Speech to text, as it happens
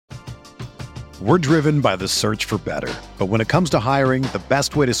We're driven by the search for better. But when it comes to hiring, the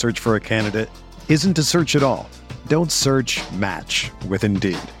best way to search for a candidate isn't to search at all. Don't search, match with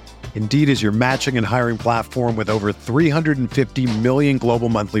Indeed. Indeed is your matching and hiring platform with over 350 million global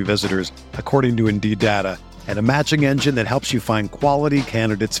monthly visitors, according to Indeed data, and a matching engine that helps you find quality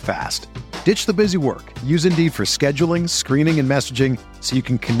candidates fast. Ditch the busy work. Use Indeed for scheduling, screening, and messaging so you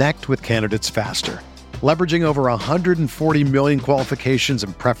can connect with candidates faster. Leveraging over 140 million qualifications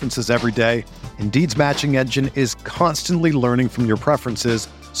and preferences every day, Indeed's matching engine is constantly learning from your preferences,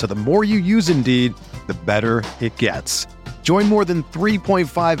 so the more you use Indeed, the better it gets. Join more than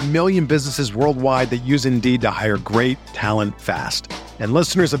 3.5 million businesses worldwide that use Indeed to hire great talent fast. And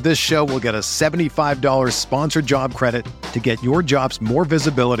listeners of this show will get a $75 sponsored job credit to get your jobs more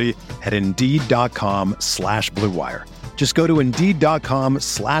visibility at Indeed.com/Blue Wire. Just go to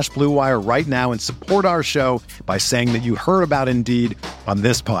Indeed.com/Blue Wire right now and support our show by saying that you heard about Indeed on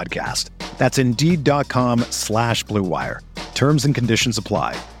this podcast. That's Indeed.com/Blue Wire. Terms and conditions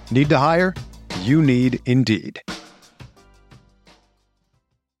apply. Need to hire? You need Indeed.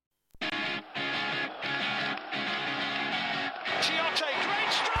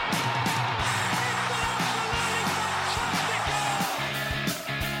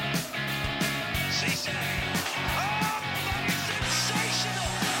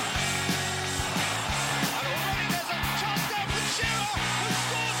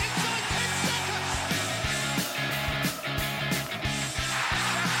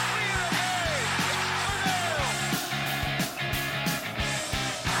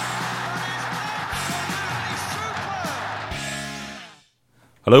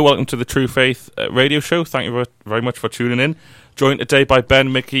 Hello, welcome to the True Faith radio show. Thank you very much for tuning in. Joined today by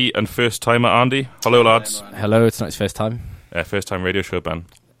Ben, Mickey, and first-timer Andy. Hello, lads. Hello, it's not his first time. First-time radio show, Ben.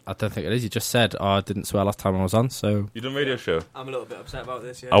 I don't think it is. You just said, I didn't swear last time I was on, so... You done radio show? I'm a little bit upset about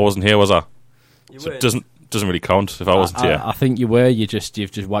this, yeah. I wasn't here, was I? You so were. it doesn't really count if I wasn't here. I think you were. You've just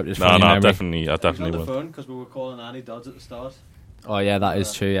wiped it from your memory. I definitely I was on will. the phone because we were calling Annie Dodds at the start. Oh, yeah, that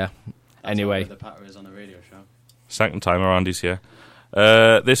is true, yeah. That's Anyway. how the patter is on a radio show. Second timer, Andy's here.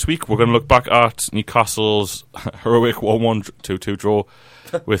 This week we're going to look back at Newcastle's heroic 1-1-2-2 draw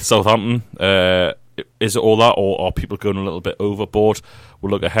with Southampton. Is it all that, or are people going a little bit overboard?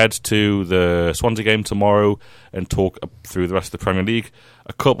 We'll look ahead to the Swansea game tomorrow and talk through the rest of the Premier League.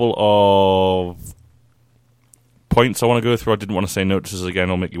 A couple of points I want to go through. I didn't want to say notices again,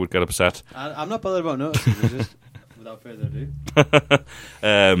 or Mickey would get upset. I'm not bothered about notices, just without further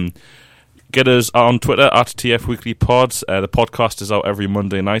ado. Get us on Twitter at TF Weekly Pods. The podcast is out every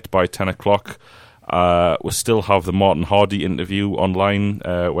Monday night by 10 o'clock. We still have the Martin Hardy interview online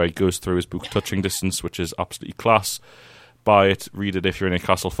where he goes through his book Touching Distance, which is absolutely class. Buy it, read it if you're a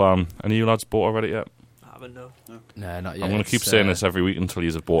Newcastle fan. Any of you lads bought or read it yet? I haven't, no. No, not yet. I'm going to keep saying this every week until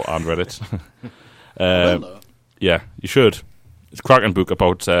you've bought and read it. Yeah, you should. It's a cracking book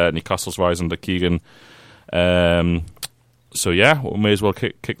about Newcastle's rise under Keegan. So yeah, we may as well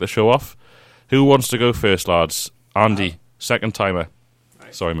kick the show off. Who wants to go first, lads? Andy, second timer.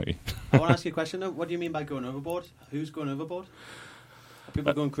 Right. Sorry, Mickey. I want to ask you a question though. What do you mean by going overboard? Who's going overboard? Are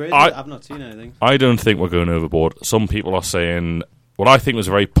people going crazy? I've not seen anything. I don't think we're going overboard. Some people are saying what I think was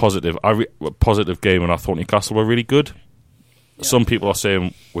a very positive game, and I thought Newcastle were really good. Yeah. Some people are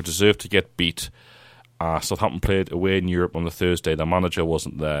saying we deserve to get beat. Southampton played away in Europe on the Thursday. The manager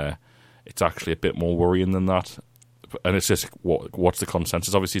wasn't there. It's actually a bit more worrying than that. And it's just what's the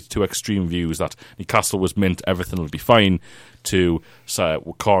consensus? Obviously, it's two extreme views that Newcastle was mint, everything will be fine. To say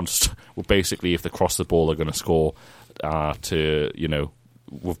we can't. Well, basically, if they cross the ball, they're going to score.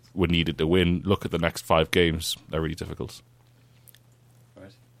 We needed to win. Look at the next 5 games; they're really difficult.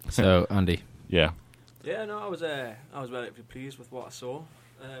 Right. So, Andy, yeah, no, I was relatively pleased with what I saw.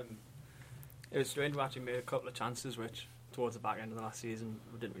 It was strange. We actually made a couple of chances, which, towards the back end of the last season,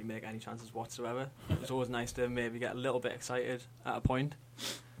 we didn't really make any chances whatsoever. It was always nice to maybe get a little bit excited at a point.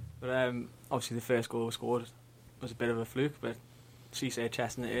 But obviously the first goal we scored was a bit of a fluke, but Cisse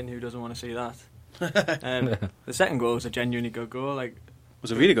chesting it in, who doesn't want to see that? The second goal was a genuinely good goal. It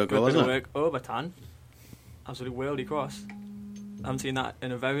was a really good goal, wasn't it? Work over Tan. Absolute worldy cross. I haven't seen that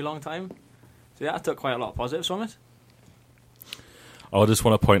in a very long time. So yeah, I took quite a lot of positives from it. I just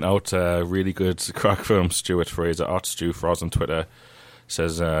want to point out a really good crack from Stuart Fraser at Stu Froz on Twitter.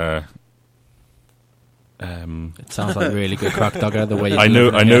 Says, it sounds like really good crack, Dogger. The way you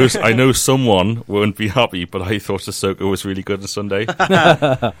I know someone won't be happy, but I thought Sissoko was really good on Sunday.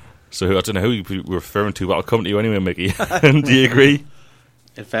 So I don't know who you were referring to, but I'll come to you anyway, Mickey. Do you agree?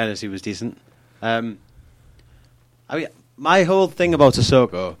 In fairness, he was decent. My whole thing about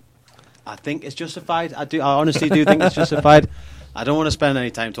Sissoko, I think it's justified. I honestly do think it's justified. I don't want to spend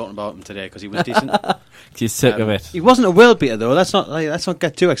any time talking about him today because he was decent. He's sick of it. He wasn't a world beater though. Let's not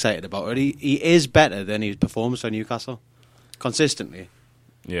get too excited about it. He is better than he performs for Newcastle consistently.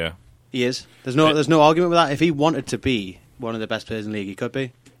 Yeah, he is. There's no argument with that. If he wanted to be one of the best players in the league, he could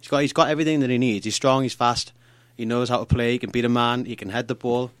be. He's got everything that he needs. He's strong. He's fast. He knows how to play. He can beat a man. He can head the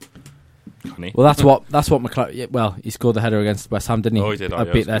ball. Well, that's what McLaren. Yeah, well, he scored the header against West Ham, didn't he? Oh, he did. I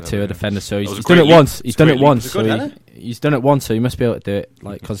beat there to a defender. So he's done it once. He's done it once. He's done it once. So he must be able to do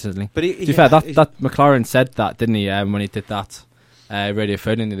it consistently. But to be fair, that McLaren said that, didn't he? When he did that radio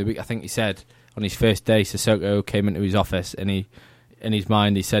phone in the week, I think he said on his first day, Sissoko came into his office and he, in his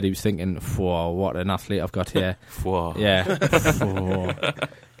mind, he said he was thinking, "Whoa, what an athlete I've got here!" Whoa. Yeah,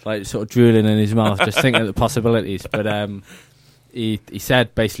 like sort of drooling in his mouth, just thinking of the possibilities. But he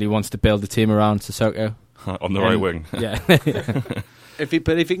said basically wants to build a team around Sissoko on the right wing. Yeah. If he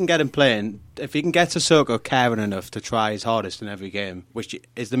can get him playing, if he can get Sissoko caring enough to try his hardest in every game, which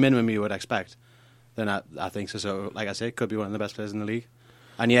is the minimum you would expect, then I think Sissoko, like I said, could be one of the best players in the league.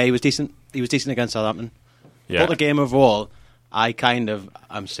 And yeah, he was decent. He was decent against Southampton. Yeah. But the game overall,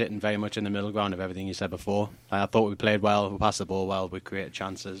 I'm sitting very much in the middle ground of everything you said before. I thought we played well, we passed the ball well, we created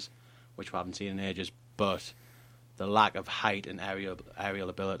chances, which we haven't seen in ages. But the lack of height and aerial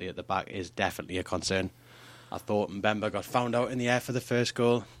ability at the back is definitely a concern. I thought Mbemba got found out in the air for the first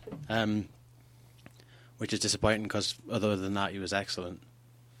goal, which is disappointing because other than that, he was excellent.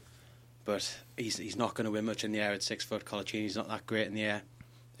 But he's not going to win much in the air at 6 foot. Colaccini's not that great in the air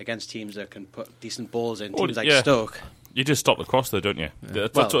against teams that can put decent balls in. Teams like Stoke. You just stop the cross, though, don't you? Yeah.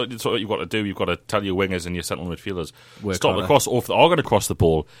 That's what you've got to do. You've got to tell your wingers and your central midfielders, stop the cross. Or if they are going to cross the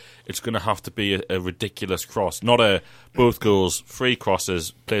ball, it's going to have to be a ridiculous cross, not a both goals, 3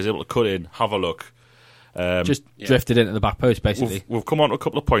 crosses, players able to cut in, have a look. Drifted into the back post, basically. We've come on to a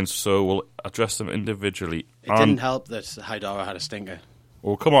couple of points, so we'll address them individually. It didn't help that Haidara had a stinker.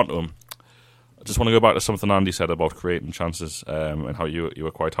 We'll come on to them. I just want to go back to something Andy said about creating chances and how you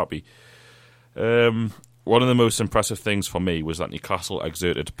were quite happy. One of the most impressive things for me was that Newcastle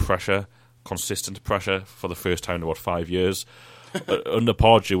exerted pressure, consistent pressure, for the first time in about 5 years. Under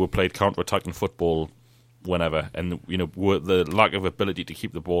Pardew, we played counter-attacking football whenever, and the lack of ability to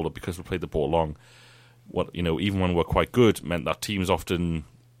keep the ball up because we played the ball long. Even when we were quite good, meant that teams often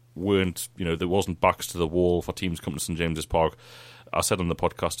weren't. There wasn't backs to the wall for teams coming to St James's Park. I said on the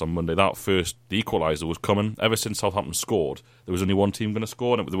podcast on Monday that the equaliser was coming. Ever since Southampton scored, there was only one team going to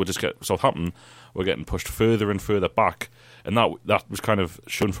score, and they would just get Southampton were getting pushed further and further back, and that was kind of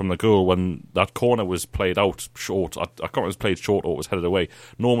shown from the goal when that corner was played out short. I can't remember if it was played short or it was headed away.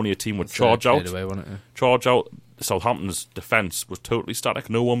 Normally, a team would charge out. Southampton's defence was totally static.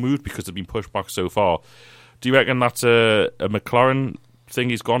 No one moved because they'd been pushed back so far. Do you reckon that's a McLaren thing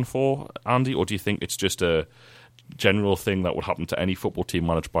he's gone for, Andy, or do you think it's just a general thing that would happen to any football team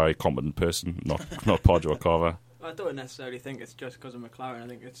managed by a competent person, not Pardew or Carver? I don't necessarily think it's just because of McLaren. I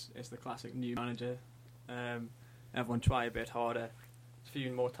think it's the classic new manager. Everyone try a bit harder. There's a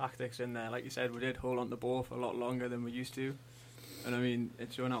few more tactics in there. Like you said, we did hold on to the ball for a lot longer than we used to. And I mean,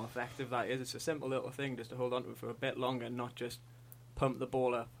 it's showing how effective that is. It's a simple little thing just to hold on to it for a bit longer and not just pump the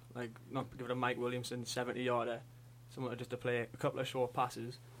ball up. Like, not give it a Mike Williamson 70-yarder. Someone just to play a couple of short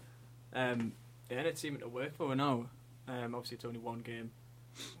passes. And it's seeming to work for her now. Obviously, it's only one game.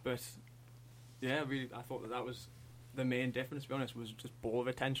 But, yeah, really, I thought that was the main difference, to be honest, was just ball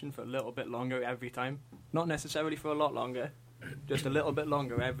retention for a little bit longer every time. Not necessarily for a lot longer, just a little bit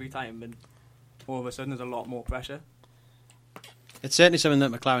longer every time. And all of a sudden, there's a lot more pressure. It's certainly something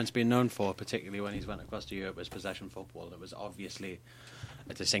that McLaren's been known for, particularly when he's went across to Europe, as possession football. It was obviously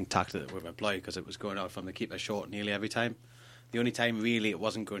a distinct tactic that we've employed because it was going out from the keeper short nearly every time. The only time really it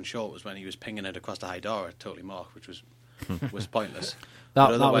wasn't going short was when he was pinging it across to Haidara, totally marked, which was pointless. That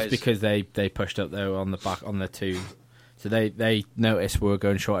was because they pushed up there on the back on the 2. So they noticed we were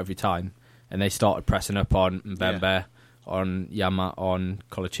going short every time, and they started pressing up on Mbemba, on Yama, on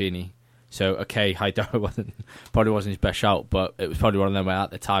Colaccini. So Haidara probably wasn't his best shout, but it was probably one of them where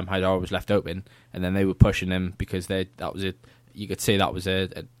at the time Haidara was left open, and then they were pushing him because you could see that was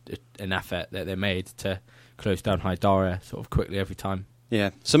an effort that they made to close down Haidara sort of quickly every time. Yeah,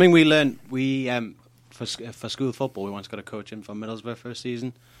 something we learned. For school football, we once got a coach in from Middlesbrough for a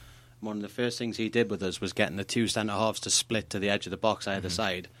season. One of the first things he did with us was getting the 2 centre halves to split to the edge of the box either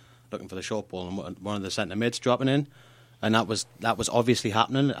side, looking for the short ball, and one of the centre mids dropping in, and that was obviously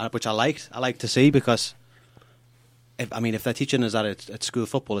happening, which I liked. I like to see because if they're teaching us that at school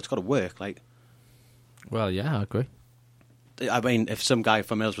football, it's got to work. Well, yeah, I agree. I mean, if some guy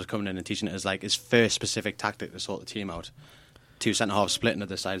from Mills was coming in and teaching it as his first specific tactic to sort the team out, 2 centre halves splitting at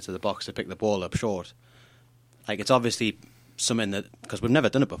the sides of the box to pick the ball up short, it's obviously something that, because we've never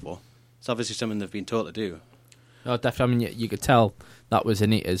done it before, it's obviously something they've been told to do. Oh, definitely. I mean, you could tell that was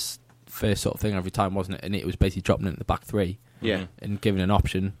Anita's first sort of thing every time, wasn't it? Anita was basically dropping it in the back three, and giving an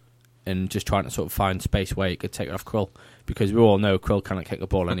option, and just trying to sort of find space where you could take it off Krull, because we all know Krull cannot kick a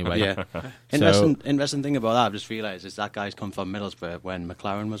ball anyway. Yeah. Interesting thing about that, I've just realised, is that guy's come from Middlesbrough when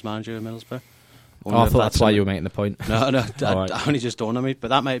McLaren was manager of Middlesbrough. I thought that's why you were making the point. No, I only just dawned on me, but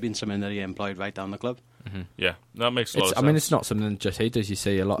that might have been something that he employed right down the club. Mm-hmm. Yeah, that makes a lot of sense. I mean, it's not something just he does. You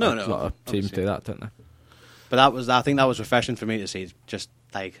see a lot of teams do that, don't they? But I think that was refreshing for me to see, just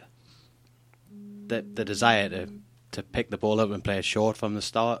like the desire to pick the ball up and play it short from the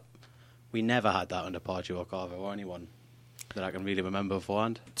start. We never had that under Pardew or Carver or anyone that I can really remember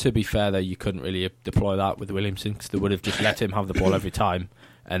beforehand. To be fair, though, you couldn't really deploy that with Williamson, because they would have just let him have the ball every time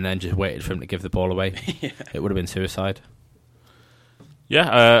and then just waited for him to give the ball away. It would have been suicide.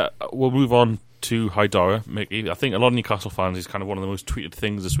 Yeah, we'll move on to Haidara. Mickey, I think a lot of Newcastle fans, is kind of one of the most tweeted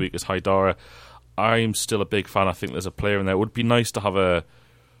things this week is Haidara. I'm still a big fan. I think there's a player in there. It would be nice to have a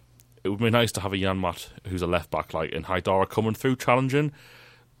Janmat who's a left back, like, and Haidara coming through challenging.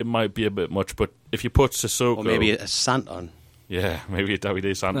 It might be a bit much, but if you put Sissoko, or maybe a Santon. Yeah, maybe a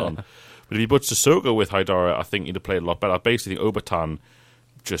Davide Santon. But if you put Sissoko with Haidara, I think he'd have played a lot better. I basically think Obertan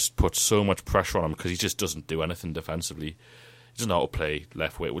just puts so much pressure on him because he just doesn't do anything defensively. He doesn't know how to play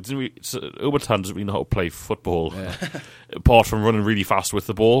left way. Obertan doesn't really know how to play football, apart from running really fast with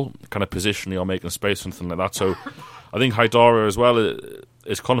the ball, kind of positionally or making space, something like that. So I think Haidara as well,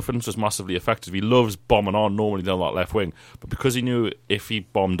 his confidence was massively affected. He loves bombing on normally down that left wing, but because he knew if he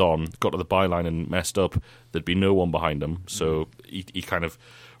bombed on, got to the byline and messed up, there'd be no one behind him. So he kind of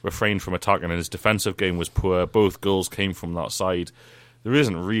refrained from attacking, and his defensive game was poor. Both goals came from that side. There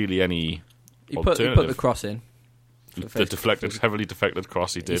isn't really any alternative. He put the cross in. The heavily deflected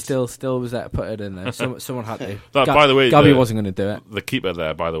cross he did. He still was there to put it in there. Someone had to. By the way, Gabby wasn't going to do it. The keeper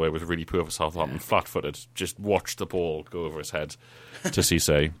there, by the way, was really poor for Southampton. Flat-footed. Just watched the ball go over his head to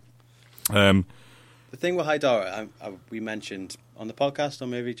Cisse. The thing with Haidara, we mentioned on the podcast, or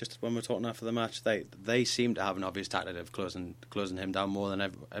maybe just when we were talking after the match, they seem to have an obvious tactic of closing him down more than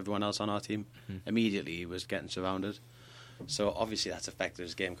everyone else on our team. Immediately he was getting surrounded. So obviously that's affected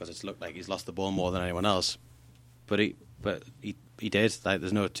his game because it's looked like he's lost the ball more than anyone else. But he did. Like,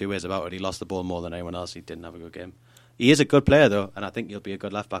 there's no two ways about it. He lost the ball more than anyone else. He didn't have a good game. He is a good player though, and I think he'll be a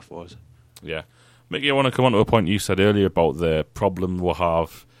good left back for us. Yeah, Mickey, I want to come on to a point you said earlier about the problem we'll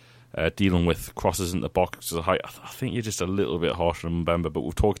have dealing with crosses in the box. I think you're just a little bit harsh on Mbemba, but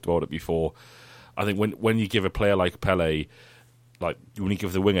we've talked about it before. I think when you give a player like Pele, like when you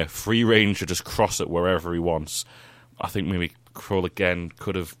give the winger free range to just cross it wherever he wants, I think maybe Krull again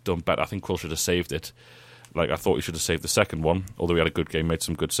could have done better. I think Krull should have saved it. Like, I thought he should have saved the second one, although he had a good game, made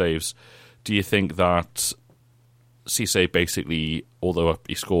some good saves. Do you think that Cisse basically, although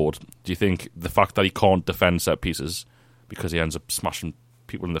he scored, do you think the fact that he can't defend set pieces because he ends up smashing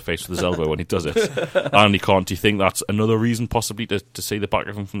people in the face with his elbow when he does it, and he can't, do you think that's another reason possibly to see the back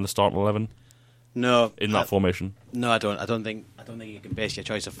of him from the starting 11? No, in that formation. No, I don't think you can base your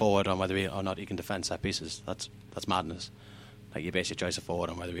choice of forward on whether or not you can defend set pieces. That's madness. Like, you base your choice of forward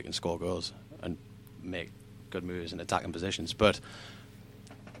on whether we can score goals and make good moves in attacking positions. But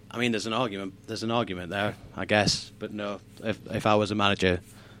I mean, there's an argument there, I guess. But no, if I was a manager,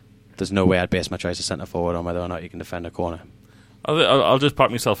 there's no way I'd base my choice of centre forward on whether or not you can defend a corner. I'll just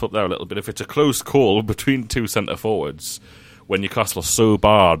back myself up there a little bit. If it's a close call between two centre forwards, when Newcastle are so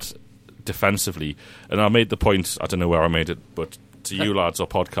bad defensively, and I made the point, I don't know where I made it, but to you lads or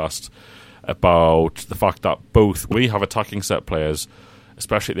podcast, about the fact that we have attacking set players,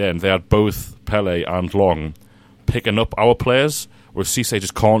 especially at the end. They had both Pele and Long picking up our players, where Cisse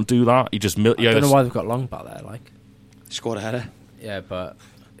just can't do that. He just I don't know why they've got Long back there. Like, he scored a header. Yeah, but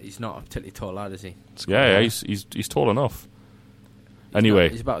he's not a particularly tall lad, is he? He's tall enough. Anyway,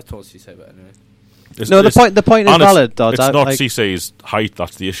 he's about as tall as Cisse, but anyway. The point is valid, though. It's not Cisse's height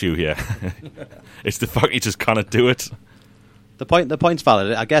that's the issue here. It's the fact he just cannot do it. The point's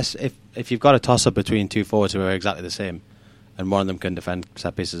valid. I guess if you've got a toss-up between two forwards who are exactly the same, and one of them can defend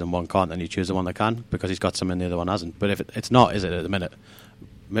set pieces and one can't, then you choose the one that can, because he's got some and the other one hasn't. But if it's not, is it, at the minute?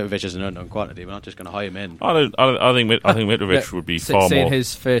 Mitrovic is an unknown quantity. We're not just going to hire him in. I think Mitrovic would be far more. Seeing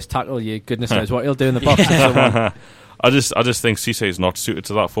his first tackle, goodness knows what he'll do in the box. I just think Cisse is not suited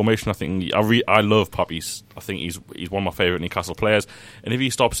to that formation. I think I love Papis. I think he's one of my favourite Newcastle players. And if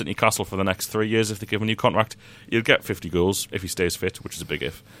he stops at Newcastle for the next 3 years, if they give him a new contract, he'll get 50 goals if he stays fit, which is a big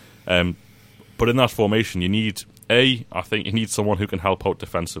if. But in that formation, I think you need someone who can help out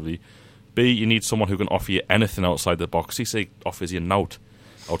defensively. B, you need someone who can offer you anything outside the box. Cisse offers you naught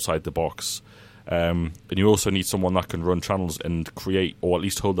outside the box. And you also need someone that can run channels and create, or at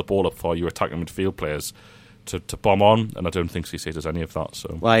least hold the ball up for your attacking midfield players to bomb on. And I don't think Cisse does any of that.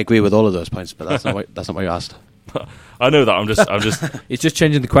 So, well, I agree with all of those points, but that's not what you asked. I know that. I'm just. He's just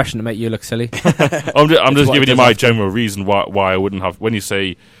changing the question to make you look silly. I'm just giving you my general reason why I wouldn't have. When you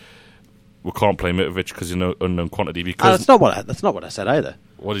say we can't play Mitrovic because he's an unknown quantity, because that's not what I said either.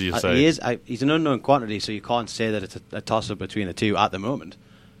 What did you say? He's an unknown quantity, so you can't say that it's a toss-up between the two at the moment.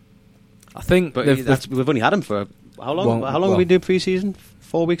 I think, but we've only had him for how long? How long have we do pre-season?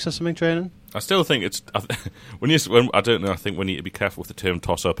 4 weeks or something training. I still think it's I don't know. I think we need to be careful with the term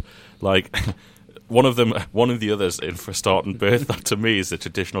toss-up. Like one of the others in for starting berth. That to me is a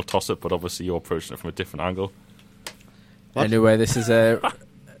traditional toss-up, but obviously you're approaching it from a different angle. What? Anyway, this is a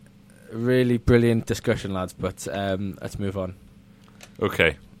really brilliant discussion, lads. But let's move on.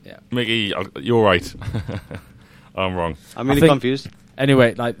 Okay. Yeah. Mickey, you're right. I'm wrong. I'm really confused.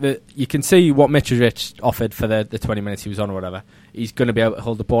 Anyway, you can see what Mitrovic offered for the 20 minutes he was on or whatever. He's going to be able to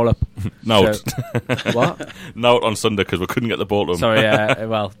hold the ball up. No. What? No, on Sunday because we couldn't get the ball to him. Sorry,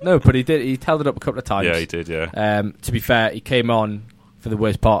 well, no, but he did. He held it up a couple of times. Yeah, he did, yeah. To be fair, he came on for the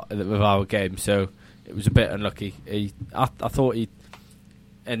worst part of our game, so it was a bit unlucky. I thought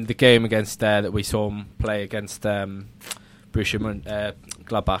in the game against that we saw him play against Borussia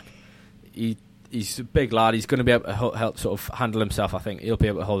Gladbach, he's a big lad. He's going to be able to help sort of handle himself. I think he'll be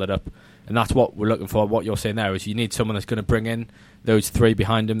able to hold it up, and that's what we're looking for. What you're saying there is you need someone that's going to bring in those three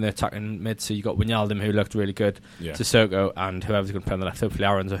behind him, the attacking mid. So you got Wijnaldum, who looked really good, Sissoko, and whoever's going to play on the left, hopefully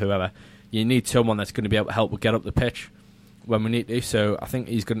Aarons or whoever. You need someone that's going to be able to help get up the pitch when we need to. So I think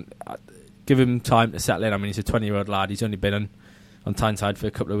he's going to give him time to settle in. I mean, he's a 20-year-old lad. He's only been on Tyneside for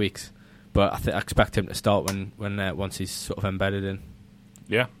a couple of weeks, but I expect him to start when once he's sort of embedded in.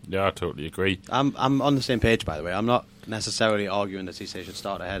 Yeah, I totally agree. I'm on the same page, by the way. I'm not necessarily arguing that Cisse should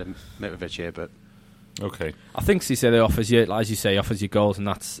start ahead of Mitrovic here, but okay. I think Cisse offers you, as you say, offers you goals, and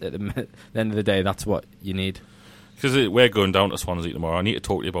that's at the end of the day, that's what you need. Because we're going down to Swansea tomorrow. I need to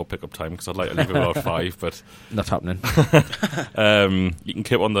talk to you about pick-up time because I'd like to leave about 5, but not happening. You can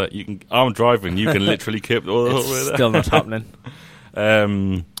keep on the. I'm driving. You can literally keep all the way there. Still not happening.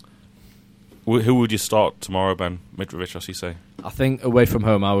 Who would you start tomorrow, Ben? Mitrovic or Cisse? I think away from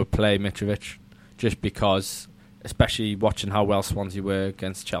home I would play Mitrovic, just because, especially watching how well Swansea were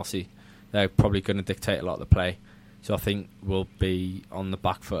against Chelsea, they're probably going to dictate a lot of the play. So I think we'll be on the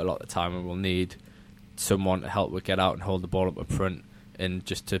back foot a lot of the time, and we'll need someone to help us get out and hold the ball up front, and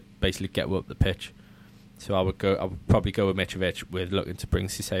just to basically get up the pitch. So I would probably go with Mitrovic, with looking to bring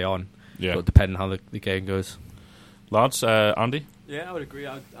Cisse on. Yeah. But depending how the game goes. Lads, Andy? Yeah, I would agree.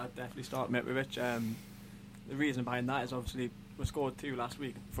 I'd definitely start Mitrovic. The reason behind that is obviously we scored 2 last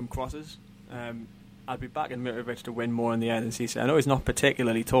week from crosses. I'd be backing Mitrovic to win more in the air than Cisse. I know he's not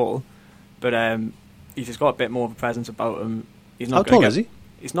particularly tall, but he's just got a bit more of a presence about him. How tall is he?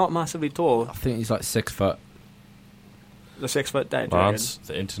 He's not massively tall. I think he's like 6 foot. The 6 foot dead. Lads,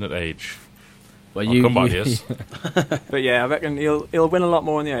 the internet age. Well, come back, yes. But yeah, I reckon he'll win a lot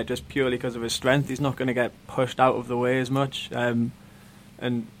more in the air just purely because of his strength. He's not going to get pushed out of the way as much. And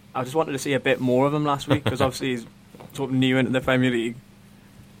I just wanted to see a bit more of him last week because obviously he's sort of new into the Premier League.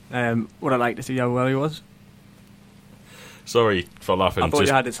 Would I like to see how well he was? Sorry for laughing. I thought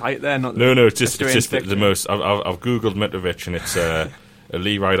you had his height there. Not no, it's just the most. I've googled Mitrovic and it's a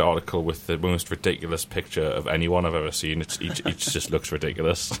Lee Ryder article with the most ridiculous picture of anyone I've ever seen. Each just looks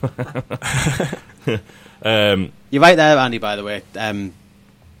ridiculous. You're right there, Andy. By the way,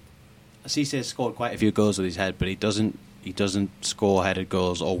 Cisse scored quite a few goals with his head, but he doesn't score headed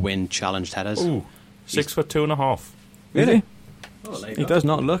goals or win challenged headers. Ooh, 6'2.5". Really? Oh, he does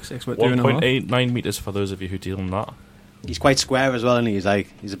not look 6'2.5". 1.89 meters for those of you who deal in that. He's quite square as well, and he's a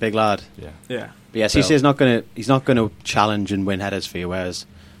big lad. Yeah. But yeah, Cisse is not gonna challenge and win headers for you, whereas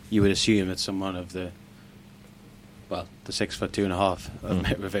you would assume that someone of the 6'2.5" of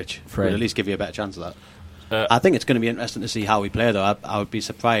Mitrovic would at least give you a better chance of that. I think it's going to be interesting to see how we play, though. I would be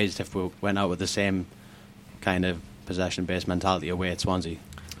surprised if we went out with the same kind of possession-based mentality away at Swansea.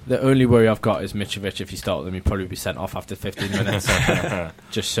 The only worry I've got is Mitrovic. If you start with him, he'd probably be sent off after 15 minutes.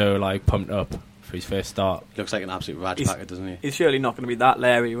 Just so pumped up for his first start. He looks like an absolute rage packet, doesn't he? He's surely not going to be that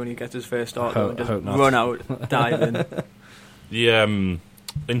Larry when he gets his first start. Hope not. Run out, dive in. The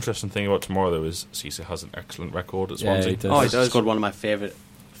interesting thing about tomorrow, though, is Cisse has an excellent record at Swansea. Yeah, he does. Oh, he does. He scored one of my favourite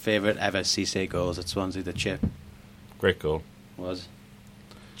ever Cisse goals at Swansea. The chip Great goal. was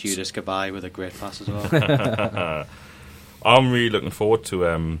Judas Kabay with a great pass as well. I'm really looking forward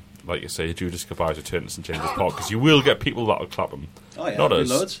to, like you say, Judas Kabay's return to St James's Park, because you will get people that will clap him. Oh yeah, Not us.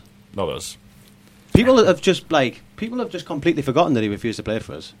 loads. Not us. People have just completely forgotten that he refused to play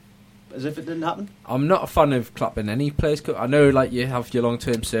for us. as if it didn't happen? I'm not a fan of clapping any players. I know, like, you have your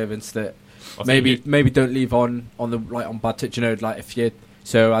long-term servants that I maybe think don't leave on the like on bad touch. You know, like if you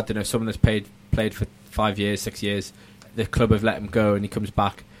I don't know, someone that's played for 5 years, 6 years, the club have let him go and he comes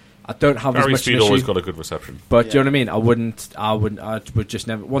back. I don't have as Barry much Speed an always issue, got a good reception. but do you know what I mean? I would just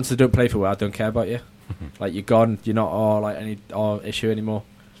never. Once they don't play for well, I don't care about you. Like, you're gone. You're not our issue anymore.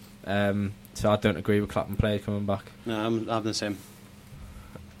 So I don't agree with clapping players coming back. No, I'm the same.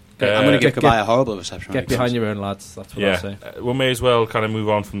 Uh, I'm going to get- give Kabay a horrible reception. Get behind your own lads. That's what I say. We may as well kind of move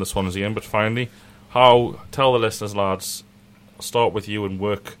on from the Swansea end, but finally, tell the listeners, lads, start with you and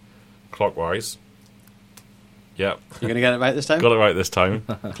work clockwise. Yeah, You're going to get it right this time? got it right this time.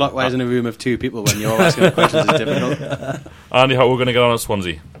 Clockwise in a room of two people when you're asking the questions is difficult. Andy, how we're going to get on at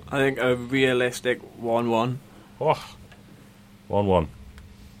Swansea? I think a realistic 1-1. Oh, 1-1.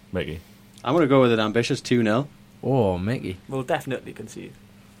 Mickey. I'm going to go with an ambitious 2-0. Oh, Mickey. We'll definitely concede.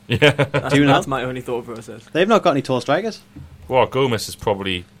 Yeah. That's, 2-0? that's my only thought process. They've not got any tall strikers. Well, Gomez is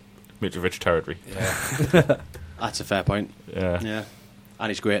probably Mitrovic territory. That's a fair point. Yeah. Yeah. And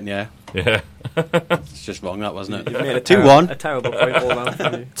he's great in the air. Yeah. It's just wrong, that wasn't You've it? made a 2-1. a terrible point all round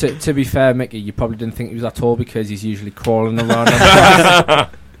for you. To be fair, Mickey, you probably didn't think he was that tall because he's usually crawling around on the grass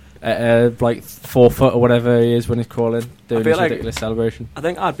at like 4 foot or whatever he is when he's crawling, doing feel his like- ridiculous celebration. I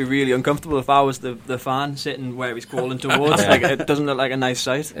think I'd be really uncomfortable if I was the fan sitting where he's crawling towards. Like, it doesn't look like a nice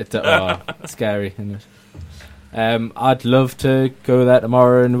sight. It's scary, isn't it? I'd love to go there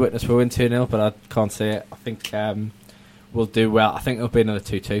tomorrow and witness we win 2-0, but I can't see it. I think we'll do well. I think it'll be another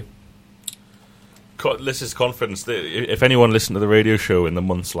 2-2. This is confidence. If anyone listened to the radio show in the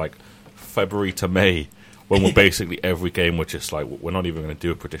months like February to May, when we're basically every game we're just like, we're not even going to do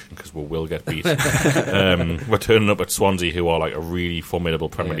a prediction because we will get beat. We're turning up at Swansea, who are like a really formidable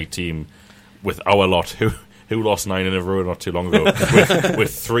Premier League team, with our lot who lost 9 in a row not too long ago,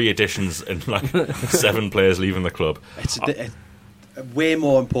 with 3 additions and like 7 players leaving the club. It's way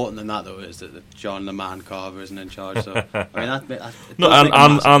more important than that, though, is that John the Man Carver isn't in charge. So I mean, No,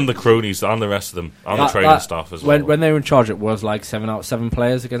 and the cronies and the rest of them and the training staff as well. When they were in charge, it was like 7 out of 7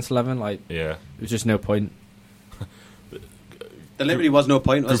 players against 11. Like, Yeah. there was just no point. there literally was no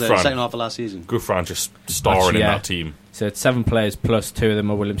point, was there? Gouffran. Second half of last season. Gouffran just starring Actually, in yeah. that team. So it's 7 players plus 2 of them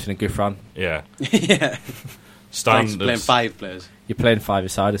are Williamson and Gouffran. Yeah. Yeah. Thanks, playing Standards. 5 players. You're playing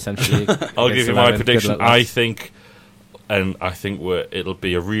 5-a-side essentially. I'll against give you my 11. Good prediction. luck, I lads. think it'll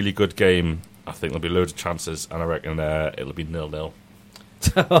be a really good game. I think there'll be loads of chances, and I reckon it'll be 0-0.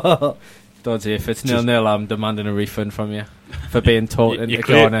 Dodgy, if it's 0-0, I'm demanding a refund from you for being taught You- in you the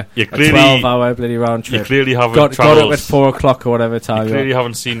clear- corner. you A clearly- 12-hour bloody round You trip. clearly haven't Got up travelled. at 4 o'clock or whatever time. You clearly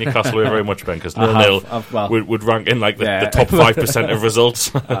haven't seen Newcastle away very much, Ben, because I 0-0 have, well, would rank in like the Yeah. top 5% of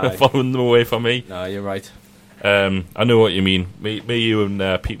results Aye. following them away from me. no, you're right. I know what you mean. Me, you,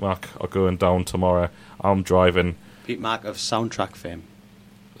 and Pete Mack are going down tomorrow. I'm driving. Pete Mack of Soundtrack fame,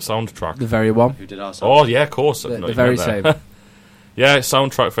 Soundtrack. The very one. who did our Oh yeah, of course. The, No, the you very meant that. same. Yeah,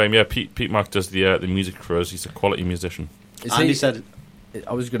 soundtrack fame. Yeah, Pete Mack does the music for us. He's a quality musician. Is Andy he, said,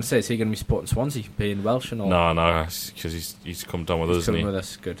 I was going to say, is he going to be supporting Swansea, being Welsh and all? No, because he's come down with us, He's isn't coming he? with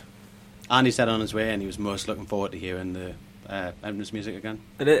us. Good. Andy said on his way, and he was most looking forward to hearing the Emirates music again.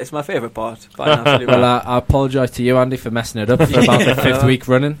 It's my favourite part. But I absolutely Well, I apologise to you, Andy, for messing it up for about the 5th week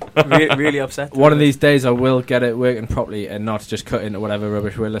running. really upset. One of these days, I will get it working properly and not just cut into whatever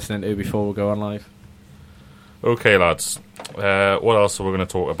rubbish we're listening to before we go on live. Okay, lads. What else are we going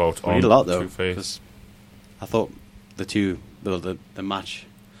to talk about We on need a lot, though, True Faith? because I thought the match...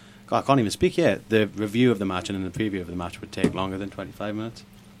 God, I can't even speak yet. The review of the match and then the preview of the match would take longer than 25 minutes.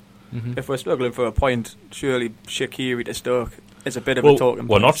 Mm-hmm. If we're struggling for a point, surely Shaqiri to Stoke is a bit of Well, a talking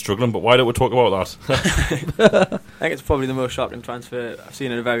we're point. not struggling, but why don't we talk about that? I think it's probably the most shocking transfer I've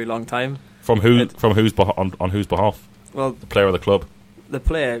seen in a very long time. From whose on whose behalf? Well, The player of the club. the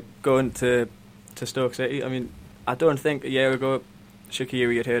player going to Stoke City. I mean, I don't think a year ago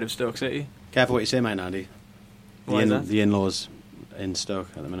Shaqiri had heard of Stoke City. Careful what you say, mine, Andy. Why is that? The in-laws in Stoke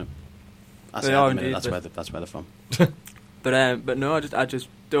at the minute. I say They at are the minute, indeed, that's where they're from. But no, I just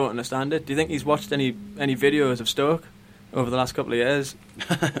don't understand it. Do you think he's watched any videos of Stoke over the last couple of years?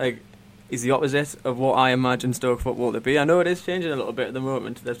 Like, he's the opposite of what I imagine Stoke football to be. I know it is changing a little bit at the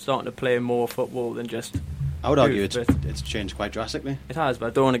moment. They're starting to play more football than just... I would argue But it's changed quite drastically. it has, but I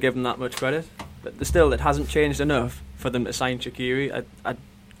don't want to give them that much credit. But still, it hasn't changed enough for them to sign Shaqiri.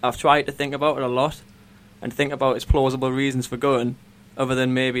 I've tried to think about it a lot and think about its plausible reasons for going, other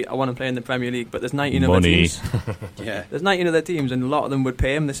than maybe I want to play in the Premier League, but there's 19 other Money. teams. Yeah. There's 19 other teams, and a lot of them would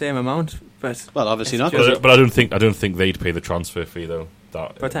pay him the same amount. But Well, obviously It's not. just- 'cause But I don't think they'd pay the transfer fee though.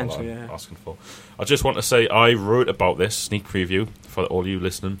 That Potentially, I'm yeah. asking for. I just want to say I wrote about this sneak preview for all you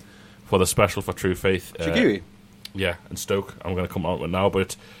listening for the special for True Faith. Shaqiri. Yeah, and Stoke. I'm going to come out with it now,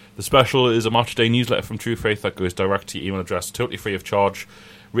 but the special is a matchday newsletter from True Faith that goes direct to your email address, totally free of charge,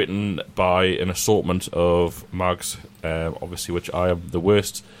 written by an assortment of mags, obviously, which I am the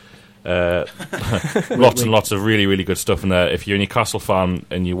worst. Lots and lots of really, really good stuff in there. If you're a Newcastle fan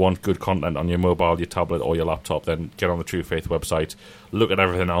and you want good content on your mobile, your tablet, or your laptop, then get on the True Faith website. Look at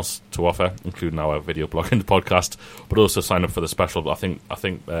everything else to offer, including our video blog and the podcast, but also sign up for the special. I think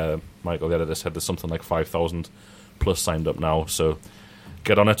Michael, the editor, said there's something like 5,000 plus signed up now. So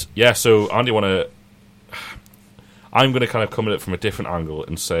get on it. Yeah. So Andy, I'm going to kind of come at it from a different angle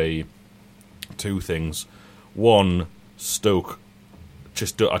and say two things. One, Stoke.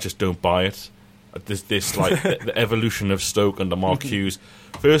 I just don't buy it. This like the evolution of Stoke under Mark Hughes.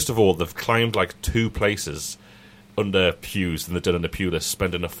 First of all, they've climbed like 2 places under Hughes than they did under Pulis,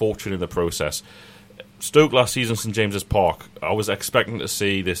 spending a fortune in the process. Stoke last season, St James's Park, I was expecting to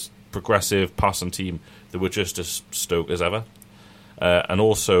see this progressive passing team that were just as Stoke as ever. And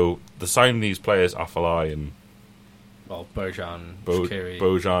also, the signing these players, Afellay and Bojan, Shaqiri.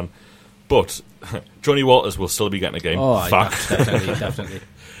 Bojan. But Johnny Walters will still be getting a game. Oh, fact. Yeah, definitely.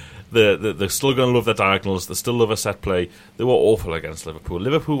 They're still going to love their diagonals. They still love a set play. They were awful against Liverpool.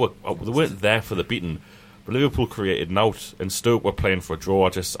 Liverpool they weren't there for the beating, but Liverpool created an out, and Stoke were playing for a draw.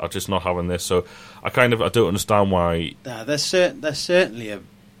 I'm just not having this. So I don't understand why. They're certainly a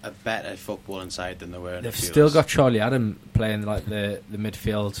better footballing side than they were. In They've still got Charlie Adam playing like the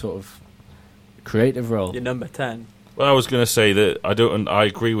midfield sort of creative role. Your number 10. Well, I was going to say that I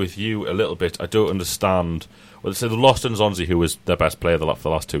agree with you a little bit. I don't understand. Well, they lost Nzonzi, who was their best player for the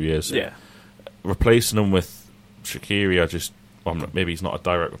last 2 years. Yeah. Replacing him with Shaqiri, maybe he's not a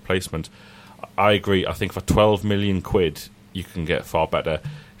direct replacement. I agree. I think for 12 million quid, you can get far better.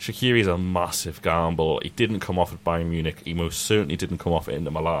 Shaqiri's a massive gamble. He didn't come off at Bayern Munich. He most certainly didn't come off at Inter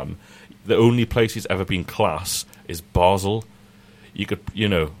Milan. The only place he's ever been class is Basel.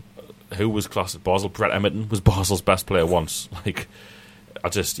 Who was class at Basel? Brett Emerton was Basel's best player once.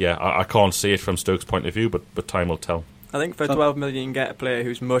 I can't see it from Stoke's point of view, but time will tell. I think for 12 million you can get a player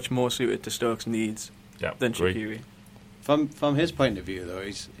who's much more suited to Stoke's needs than Shaqiri. From his point of view, though,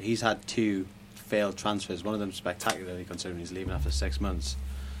 he's had 2 failed transfers. One of them spectacularly, considering he's leaving after 6 months.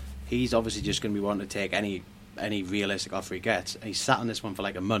 He's obviously just going to be wanting to take any realistic offer he gets. And he's sat on this one for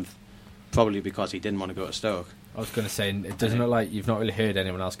like a month, probably because he didn't want to go to Stoke. I was going to say, it doesn't look like you've not really heard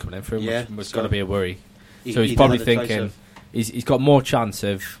anyone else coming in for him, which has got to be a worry. So he's probably thinking he's got more chance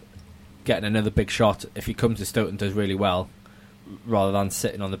of getting another big shot if he comes to Stoke and does really well, rather than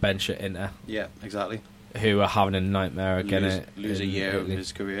sitting on the bench at Inter. Yeah, exactly. Who are having a nightmare again. Lose a year of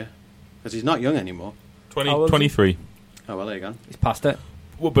his career. Because he's not young anymore. 23. Oh, well, there you go. He's past it.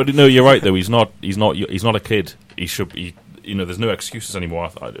 Well, but no, you're right though. He's not a kid. He should be. There's no excuses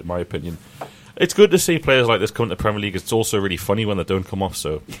anymore, in my opinion. It's good to see players like this come to the Premier League. It's also really funny when they don't come off.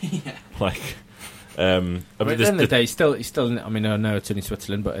 So, yeah. At the end of the day, he's still in, I mean, I know it's only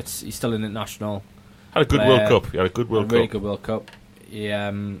Switzerland, but he's still in international. Had a good World Cup. He had a good World Cup. Really good World Cup.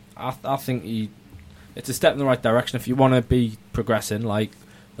 Yeah, I think it's a step in the right direction. If you want to be progressing, like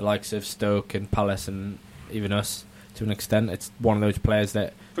the likes of Stoke and Palace and even us, to an extent, it's one of those players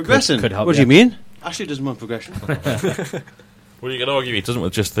that progressing could help. What do you mean? Ashley doesn't want progression. Well, you can argue he doesn't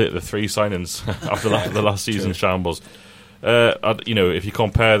with just the 3 signings after the last season shambles. If you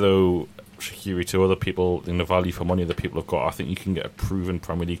compare though Shaqiri to other people in the value for money that people have got, I think you can get a proven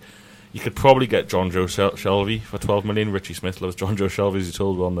Premier League. You could probably get John Joe Shelvey for 12 million. Richie Smith loves John Joe Shelvey, as he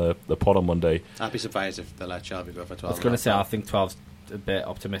told on the pod on Monday. I'd be surprised if they let Shelvey go for 12. I was going to say, I think 12's a bit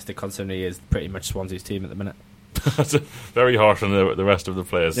optimistic, considering he is pretty much Swansea's team at the minute. That's very harsh on the rest of the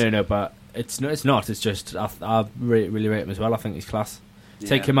players. No, but it's not. It's just I really rate him as well. I think he's class.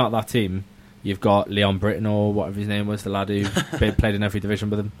 Take him out of that team, you've got Leon Britton or whatever his name was, the lad who played in every division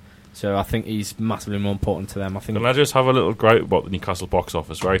with him. So I think he's massively more important to them. Can I just have a little gripe about the Newcastle box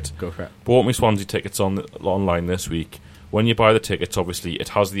office, right? Go for it. Bought me Swansea tickets online this week. When you buy the tickets, obviously it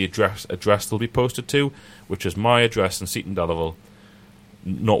has the address they'll be posted to, which is my address in Seaton Delaval.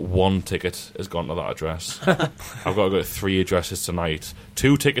 Not one ticket has gone to that address. I've got to go to 3 addresses tonight.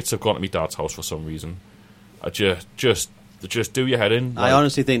 2 tickets have gone to my dad's house for some reason. Just do your head in. I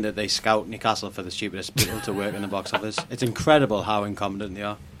honestly think that they scout Newcastle for the stupidest people to work in the box office. It's incredible how incompetent they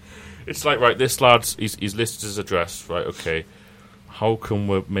are. It's like, right, this lad's he's listed his address, right? Okay, how can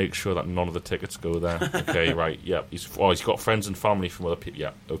we make sure that none of the tickets go there? Okay, right, yeah. He's got friends and family from other people.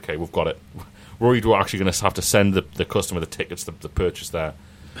 Yeah, okay, we've got it. Worried we're actually going to have to send the customer the tickets to purchase there.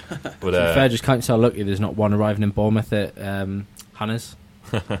 But fair, just can't so lucky there's not one arriving in Bournemouth at Hannah's.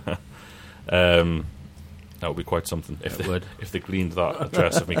 That would be quite something if It would. if they gleaned that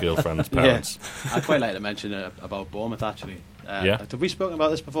address of my girlfriend's parents. Yeah. I'd quite like to mention about Bournemouth, actually. Yeah. Have we spoken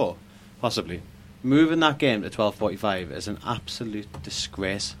about this before? Possibly. Moving that game to 12:45 is an absolute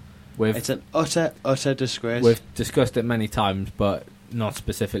disgrace. It's an utter disgrace. We've discussed it many times, but not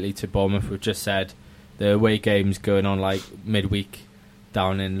specifically to Bournemouth. We've just said the away games going on like midweek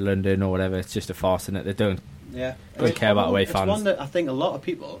down in London or whatever. It's just a farce, isn't it? They don't care about away fans. It's one that I think a lot of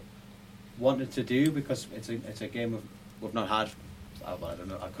people wanted to do because it's a game we've not had. I don't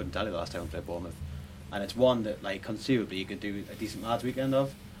know. I couldn't tell you the last time we played Bournemouth, and it's one that like conceivably you could do a decent lads weekend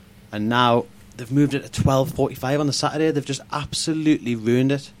of, and now they've moved it to 12:45 on the Saturday. They've just absolutely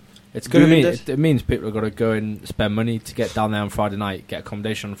ruined it. It's going to mean it means people are going to go and spend money to get down there on Friday night, get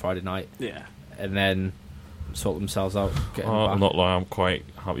accommodation on Friday night, and then sort themselves out. I'm not lying. I'm quite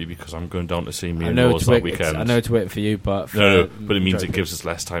happy because I'm going down to see me in-laws that weekend. I know it's waiting for you, but no, but it means it gives us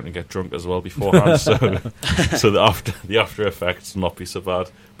less time to get drunk as well beforehand. so the after effects will not be so bad.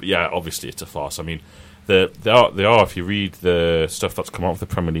 But yeah, obviously it's a farce. I mean, they are. If you read the stuff that's come out of the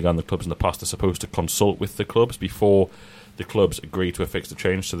Premier League and the clubs in the past, they're supposed to consult with the clubs before the clubs agree to a fixture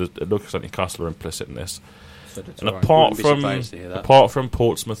change. So it looks like Newcastle are implicit in this. And apart from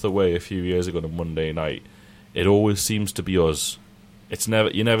Portsmouth away a few years ago on a Monday night, it always seems to be us.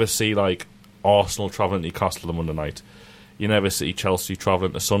 You never see like Arsenal travelling to Newcastle on a Monday night. You never see Chelsea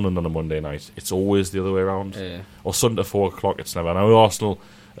travelling to Sunderland on a Monday night. It's always the other way around. Yeah. Or Sunday 4 o'clock. It's never. I know Arsenal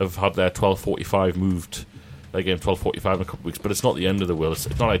have had their 12:45 moved. Their game 12:45 in a couple of weeks, but it's not the end of the world.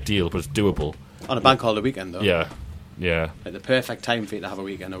 It's not ideal, but it's doable. On a bank holiday weekend, though. Yeah. Like the perfect time for you to have a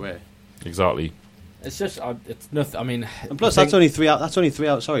weekend away. Exactly. It's just it's nothing. I mean, and plus that's only 3 hours. That's only 3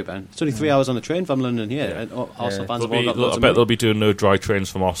 hours. Sorry, Ben. It's only 3 hours on the train from London here. And Arsenal fans have all got lots I of bet money. they'll be doing no dry trains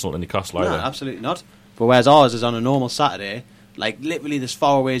from Arsenal to Newcastle either. No, absolutely not. But whereas ours is on a normal Saturday, like literally as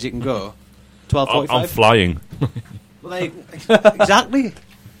far away as you can go. 12:45. I'm flying. Like exactly.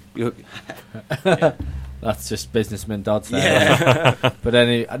 That's just businessman dads there. Yeah. But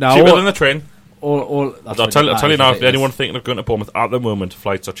anyway, cheaper than the train. I'll tell you now, if anyone thinking of going to Bournemouth at the moment,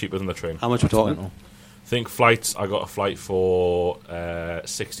 flights are cheaper than the train. How much we're talking? Mental. Think flights. I got a flight for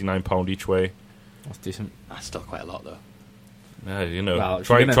 £69 each way. That's decent. That's still quite a lot, though. Yeah, Well,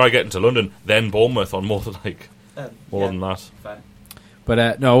 try getting to London, then Bournemouth on more than that. Fair.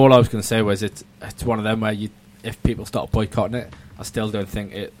 But no, all I was going to say was it's one of them where if people start boycotting it, I still don't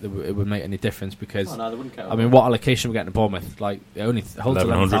think it would make any difference because they wouldn't care. I mean, what allocation we're getting to Bournemouth? Like it only holds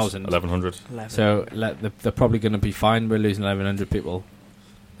 11,000. 1,100. So they're probably going to be fine. We're losing 1,100 people.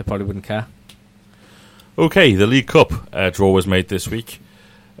 They probably wouldn't care. Okay, the League Cup draw was made this week.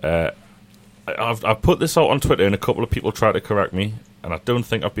 I've put this out on Twitter and a couple of people tried to correct me, and I don't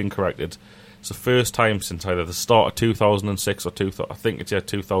think I've been corrected. It's the first time since either the start of 2006 or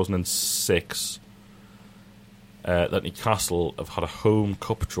 2006 that Newcastle have had a home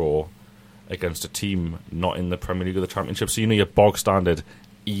cup draw against a team not in the Premier League or the Championship. So your bog standard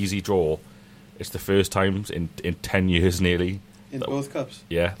easy draw. It's the first time in 10 years nearly. In both cups?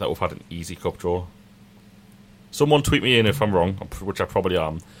 Yeah, that we've had an easy cup draw. Someone tweet me in if I'm wrong, which I probably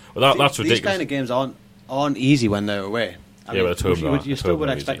am. But that's ridiculous. These kind of games aren't easy when they're away. I mean, but at home you still would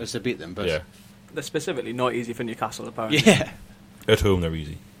expect us to beat them, but yeah. They're specifically not easy for Newcastle, apparently. Yeah. At home they're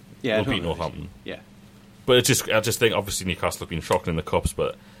easy. Yeah, we'll beat Northampton. Yeah. But I just think obviously Newcastle have been shocking in the cups,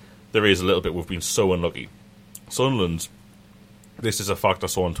 but there is a little bit we've been so unlucky. Sunderland, this is a fact I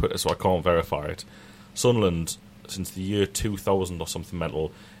saw on Twitter, so I can't verify it. Sunderland, since the year 2000 or something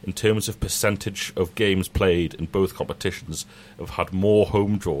mental, in terms of percentage of games played in both competitions, have had more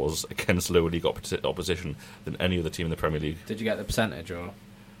home draws against lower league opposition than any other team in the Premier League. Did you get the percentage or?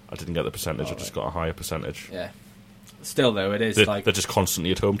 I didn't get the percentage. I just got a higher percentage. Yeah. Still though, it is they're just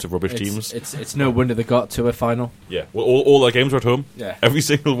constantly at home to rubbish teams. It's no wonder they got to a final. Yeah, well, all their games were at home. Yeah, every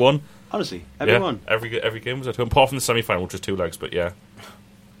single one. Honestly, everyone. Yeah, every game was at home, apart from the semi-final, which was 2 legs. But yeah.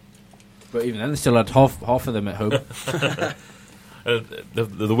 But even then, they still had half of them at home.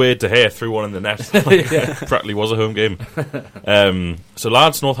 The way De Gea threw one in the net practically was a home game. So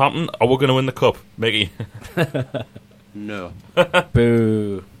lads, Northampton, are we going to win the cup, Mickey? No.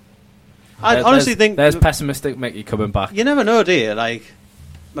 Boo. I honestly think there's pessimistic Mickey coming back. You never know, do you? Like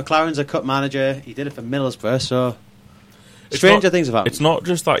McLaren's a cup manager. He did it for Middlesbrough, so stranger things have happened. It's not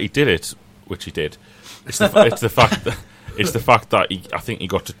just that he did it, which he did. It's the fact that. It's the fact that I think he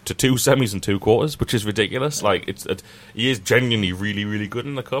got to 2 semis and 2 quarters, which is ridiculous. Like he is genuinely really, really good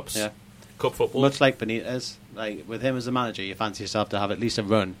in the cups. Yeah, cup football. Much like Benitez, like with him as the manager, you fancy yourself to have at least a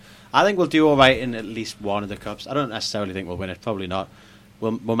run. I think we'll do all right in at least one of the cups. I don't necessarily think we'll win it. Probably not.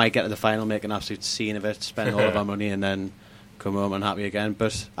 We might get to the final, make an absolute scene of it, spend all of our money, and then come home unhappy again.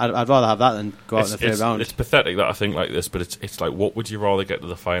 But I'd rather have that than go out in the third round. It's pathetic that I think like this, but it's like, what would you rather get to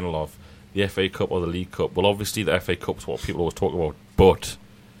the final of, the FA Cup or the League Cup? Well, obviously the FA Cup's what people always talk about, but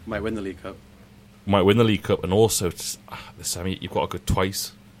Might win the League Cup. Might win the League Cup, and also the semi. You've got to go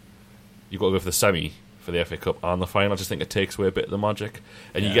twice. You've got to go for the semi for the FA Cup and the final. I just think it takes away a bit of the magic,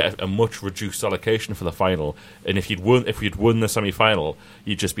 and you get a much reduced allocation for the final. And if you'd won the semi-final,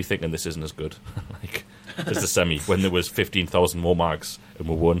 you'd just be thinking this isn't as good like as the semi when there was 15,000 more mags and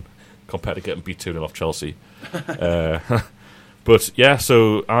we won compared to getting beat 2-0 off Chelsea. But yeah,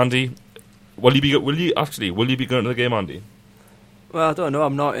 so Andy, will you be going to the game, Andy? Well, I don't know.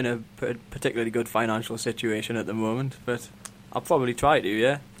 I'm not in a particularly good financial situation at the moment, but I'll probably try to.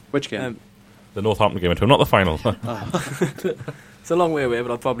 Yeah. Which game? The Northampton game, not the final. It's a long way away,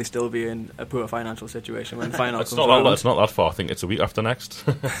 but I'll probably still be in a poor financial situation when the final it's comes not around. It's not that far. I think it's a week after next.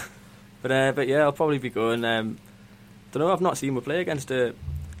 But yeah, I'll probably be going. Don't know. I've not seen we play against a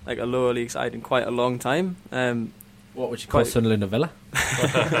lower league side in quite a long time. What would you call Sunderland or Villa?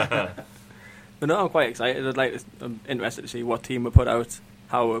 But no, I'm quite excited. I'm interested to see what team we put out,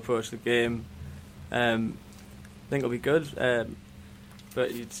 how we approach the game. I think it'll be good.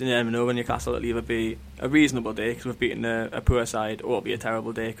 But you never know when Newcastle. It'll either be a reasonable day because we've beaten a poor side, or it'll be a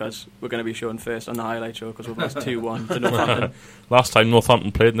terrible day because we're going to be shown first on the highlight show because we've lost 2-1 to Northampton. Last time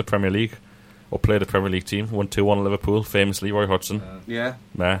Northampton played in the Premier League, or played a Premier League team, won 2-1 Liverpool, famously Roy Hodgson. Yeah.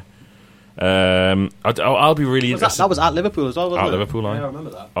 Nah. I'll be really interested. That was at Liverpool as well, wasn't it? At Liverpool, yeah, I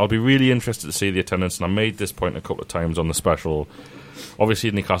remember that. I'll be really interested to see the attendance, and I made this point a couple of times on the special.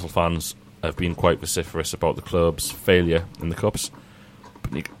 Obviously, Newcastle fans have been quite vociferous about the club's failure in the Cups.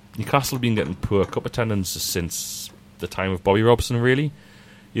 But Newcastle have been getting poor cup attendance since the time of Bobby Robson, really.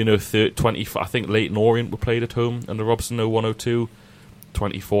 20, I think Leyton Orient were played at home under Robson 0102.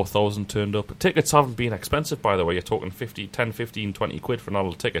 24,000 turned up. Tickets haven't been expensive, by the way. You're talking 10, 15, 20 quid for an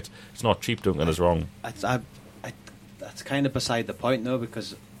adult ticket. It's not cheap, don't get us wrong. That's kind of beside the point, though,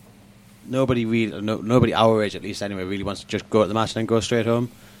 because nobody our age, at least anyway, really wants to just go at the match and then go straight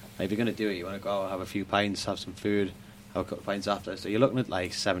home. Like, if you're going to do it, you want to go have a few pints, have some food, have a couple of pints after. So you're looking at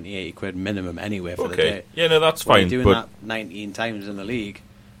like 70, 80 quid minimum anyway for the day. Yeah, no, that's when fine. You're doing that 19 times in the league.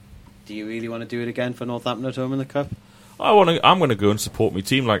 Do you really want to do it again for Northampton at home in the Cup? I'm going to go and support my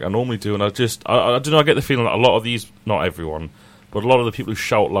team like I normally do, and I don't know, I get the feeling that a lot of these, not everyone, but a lot of the people who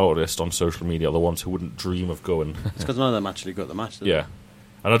shout loudest on social media are the ones who wouldn't dream of going. It's because none of them actually got the match, did yeah.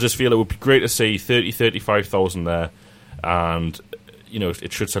 And I just feel it would be great to see 30, 35,000 there, and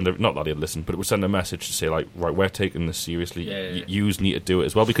it should send not that he'd listen, but it would send a message to say, like, right, we're taking this seriously. Yeah. Yous need to do it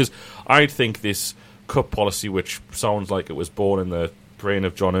as well, because I think this cup policy, which sounds like it was born in the brain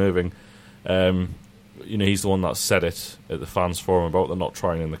of John Irving, he's the one that said it at the fans forum about them not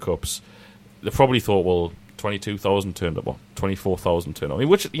trying in the cups. They probably thought, well, 22,000 turned up, 24,000 turned up. I mean,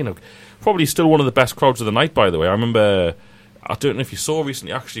 which, probably still one of the best crowds of the night, by the way. I remember, I don't know if you saw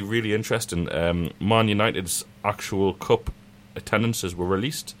recently, actually really interesting, Man United's actual cup attendances were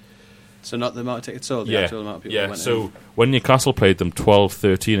released. So not the amount of tickets sold, the actual amount of people that went so in. when Newcastle played them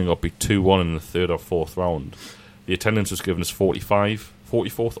 12-13 and got beat 2-1 in the third or fourth round, the attendance was given as 44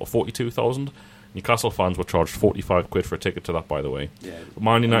 or 42,000. Newcastle fans were charged 45 quid for a ticket to that, by the way. Yeah,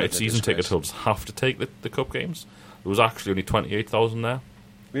 Man United season ticket holders have to take the cup games. There was actually only 28,000 there.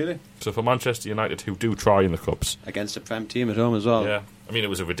 Really? So for Manchester United, who do try in the cups, against a Prem team at home as well. yeah, I mean, it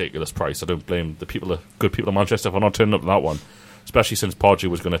was a ridiculous price. I don't blame the good people of Manchester for not turning up to that one, especially since Podgy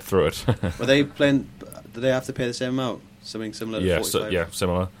was going to throw it. Were they playing? Did they have to pay the same amount? Something similar to 45?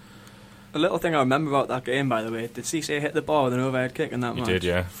 Similar. A little thing I remember about that game, by the way, did Cisse hit the bar with an overhead kick in that match? He did,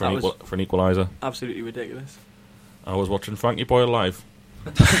 yeah, for an equaliser. Absolutely ridiculous. I was watching Frankie Boyle live.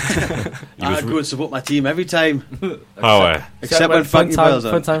 I go and support my team every time. Except when Frankie Boyle's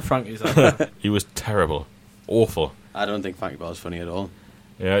on. Fun time Frankie's on. He was terrible. Awful. I don't think Frankie Boyle's funny at all.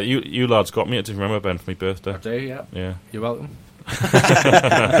 Yeah, you lads got me at remember, Ben, for my birthday. I do, yeah. Yeah. You're welcome.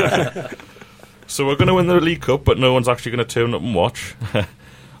 So we're going to win the League Cup, but no one's actually going to turn up and watch.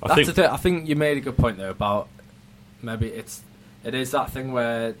 I think you made a good point there about maybe it is that thing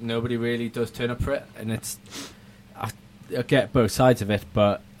where nobody really does turn up for it, and I get both sides of it,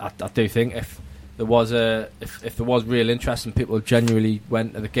 but I do think if there was real interest and people genuinely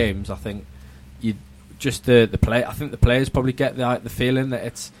went to the games, I think you just the play. I think the players probably get the feeling that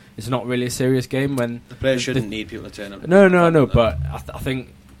it's not really a serious game when the players shouldn't need people to turn up. No, but I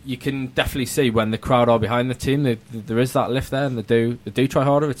think you can definitely see when the crowd are behind the team, there is that lift there, and they do try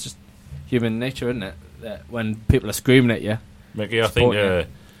harder. It's just human nature, isn't it? That when people are screaming at you, Mickey, I think a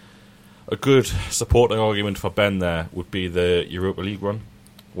good supporting argument for Ben there would be the Europa League run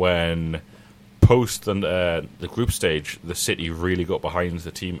when post the group stage, the City really got behind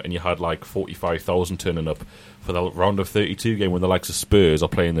the team, and you had like 45,000 turning up for the round of 32 game when the likes of Spurs are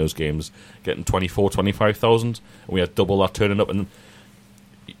playing those games, getting 24,000-25,000, and we had double that turning up. And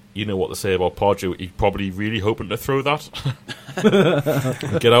you know what they say about Pardew, he's probably really hoping to throw that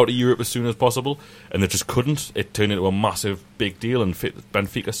and get out of Europe as soon as possible, and they just couldn't. It turned into a massive big deal, and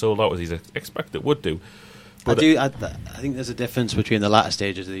Benfica sold out as he expected it would do. But I think there's a difference between the latter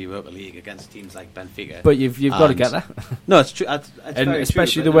stages of the Europa League against teams like Benfica. But you've got to get there. No, it's true. And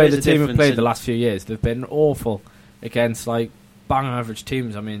especially the way the team have played the last few years, they've been awful against like bang average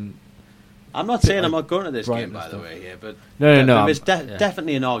teams. I mean, I'm not saying I'm not going to this game, by the way, here, but no. There's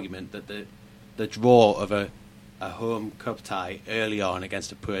definitely an argument that the draw of a home cup tie early on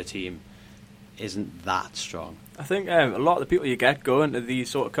against a poor team isn't that strong. I think a lot of the people you get going to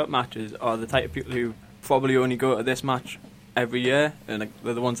these sort of cup matches are the type of people who probably only go to this match every year, and like,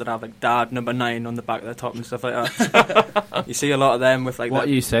 they're the ones that have like dad number 9 on the back of their top and stuff like that. You see a lot of them with like what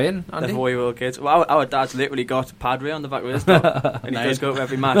are you saying, the Andy? 4-year-old kids. Well, our dad's literally got Padre on the back of his top and he does go to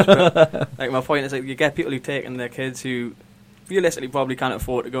every match. But like, my point is, like, you get people who've taken their kids who realistically probably can't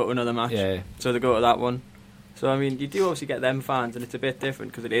afford to go to another match, so they go to that one. So I mean, you do obviously get them fans, and it's a bit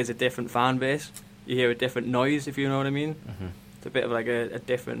different because it is a different fan base. You hear a different noise, if you know what I mean. Mm-hmm. It's a bit of like a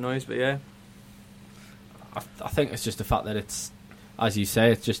different noise, but yeah. I think it's just the fact that it's, as you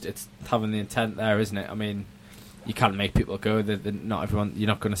say, it's having the intent there, isn't it? I mean, you can't make people go. Not everyone. You're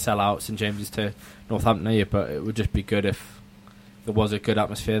not going to sell out St James's to Northampton, are you? But it would just be good if there was a good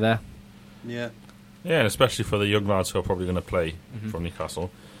atmosphere there. Yeah, and especially for the young lads who are probably going to play from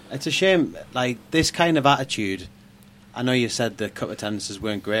Newcastle. It's a shame, like this kind of attitude. I know you said the cup attendances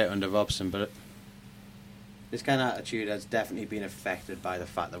weren't great under Robson, but this kind of attitude has definitely been affected by the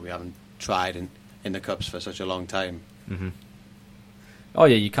fact that we haven't tried in the cups for such a long time. Mm-hmm. Oh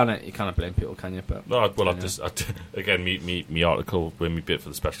yeah, you cannot blame people, can you? But no, well, again, me article when we bid for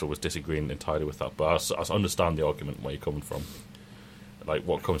the special was disagreeing entirely with that, but I understand the argument where you're coming from. Like,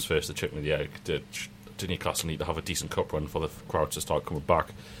 what comes first, the chicken or the egg? Did Newcastle need to have a decent cup run for the crowd to start coming back?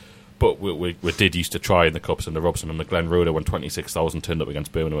 But we did used to try in the cups in the Robson and the Glen Roeder when 26,000 turned up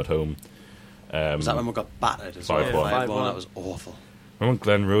against Birmingham at home. Was that when we got battered as well? 5-1. 5-1. That was awful. Remember when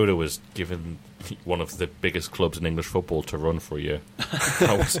Glen Roeder was given one of the biggest clubs in English football to run for a year?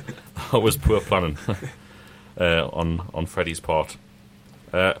 that was poor planning on Freddie's part.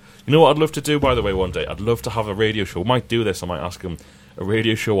 You know what I'd love to do, by the way, one day? I'd love to have a radio show. We might do this. I might ask him a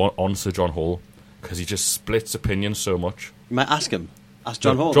radio show on Sir John Hall, because he just splits opinions so much. You might ask him. Ask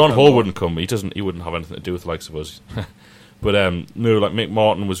John Hall. John Hall wouldn't come. He wouldn't have anything to do with the likes of us. But no, like Mick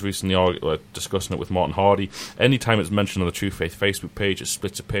Martin was recently discussing it with Martin Hardy. Anytime it's mentioned on the True Faith Facebook page, it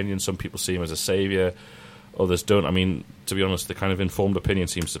splits opinion. Some people see him as a saviour, others don't. I mean, to be honest, the kind of informed opinion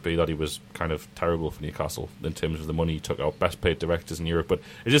seems to be that he was kind of terrible for Newcastle in terms of the money he took out, best paid directors in Europe. But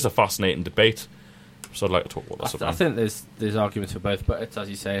it's just a fascinating debate, so I'd like to talk about that. I think there's arguments for both, but it's, as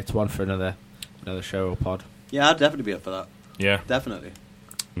you say, it's one for another show or pod. Yeah, I'd definitely be up for that. Yeah, definitely.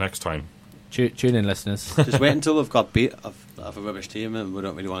 Next time. Tune in, listeners. Just wait until we've got beat of a rubbish team, and we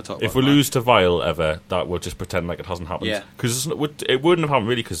don't really want to talk about it. If we lose to Vile ever, that we'll just pretend like it hasn't happened. Yeah. Because it wouldn't have happened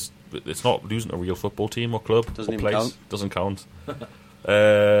really, because it's not losing a real football team or club Doesn't or even place. count. Doesn't count.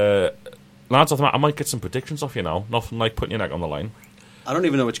 Lads, I might get some predictions off you now. Nothing like putting your neck on the line. I don't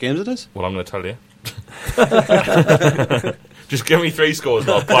even know which games it is. Well, I'm going to tell you. Just give me 3 scores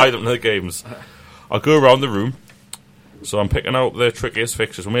and I'll apply them to the games. I'll go around the room. So I'm picking out the trickiest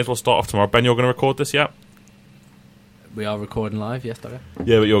fixtures. We may as well start off tomorrow. Ben, you're going to record this, yeah? We are recording live, yes, Dogger?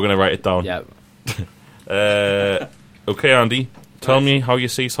 Yeah, but you're going to write it down. Yeah. Okay, Andy. Tell me how you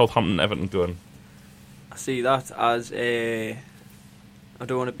see Southampton Everton going. I see that as I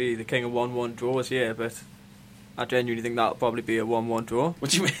don't want to be the king of 1-1 draws here, but I genuinely think that'll probably be a 1-1 draw.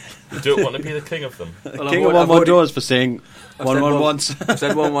 What do you mean? You don't want to be the king of them. Well, king of 1-1 draws for saying 1-1 once. I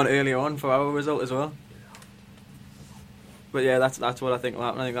said 1-1 earlier on for our result as well. But yeah, that's what I think will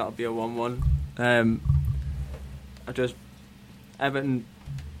happen. I think that'll be a 1-1. Everton,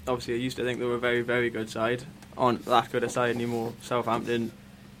 obviously I used to think they were a very, very good side. Aren't that good a side anymore. Southampton,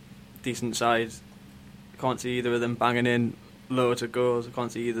 decent side. Can't see either of them banging in loads of goals. I can't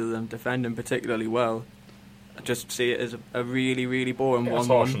see either of them defending particularly well. I just see it as a really, really boring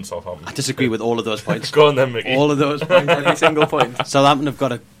 1-1. Southampton. I disagree with all of those points. Go on then, Mickey. All of those points. Every single point. Southampton have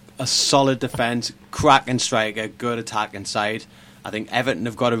got a solid defence, cracking striker, good attack inside. I think Everton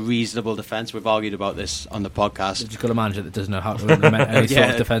have got a reasonable defence. We've argued about this on the podcast. They've just got a manager that doesn't know how to implement any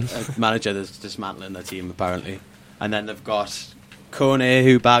sort of defence. A manager that's dismantling their team, apparently. And then they've got Kone,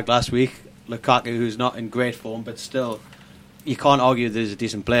 who bagged last week, Lukaku, who's not in great form, but still, you can't argue that he's a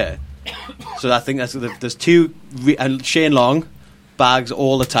decent player. So I think there's two and Shane Long bags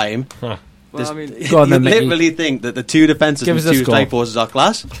all the time. Well, I mean, Go on you then, Mickey. literally think that the two defences Give and us a two score. strike forces are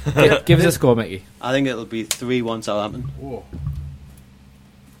class. Give us a score, Mickey. I think it'll be 3-1 Southampton.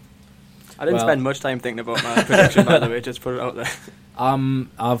 I didn't Well- spend much time thinking about my prediction, by the way. Just put it out there.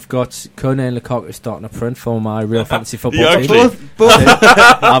 I've got Kone and Lukaku starting up front for my real fantasy football Yeah, team.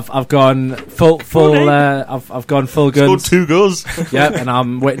 actually. I've gone full. I've gone full Scored guns. 2 goals. Yeah, and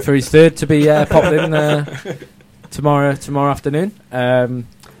I'm waiting for his third to be popped in tomorrow afternoon. And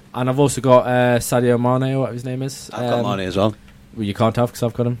I've also got Sadio Mane, or whatever his name is. I've got Mane as well, Well, you can't have because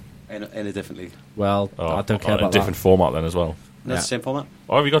I've got him. in a different league. Well, I don't care in a about different format then as well. That's Yeah. the same format.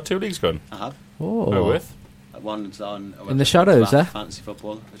 Oh, have you got 2 leagues going? I have. that. Oh, Oh, with? One's on In the shadows, eh? fantasy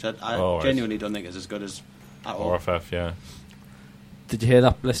football, which I Oh, right. genuinely don't think is as good as at all. RFF, yeah. did you hear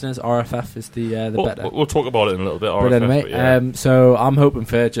that, listeners? RFF is the better. We'll talk about it in a little bit. But RFF, anyway, but yeah. so I'm hoping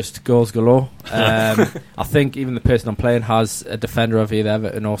for just goals galore. I think even the person I'm playing has a defender of either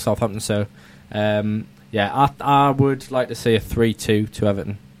Everton or Southampton. So, I would like to see a 3-2 to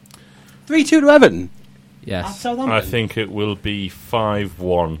Everton. 3-2 to Everton. At Yes. Southampton. I think it will be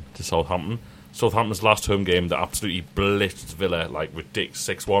 5-1 to Southampton. Southampton's last home game, they absolutely blitzed Villa, like ridiculous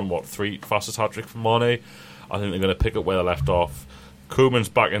 6-1. 3 fastest hat trick from Mane. I think they're going to pick up where they left off. Koeman's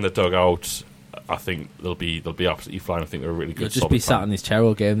back in the dugout. I think they'll be absolutely fine. I think they're a really good. He'll just solid be sat team. on his chair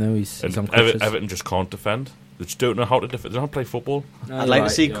all game though. He's And on crutches. Everton just can't defend. They just don't know how to defend. They don't play football. No, I'd you're like right,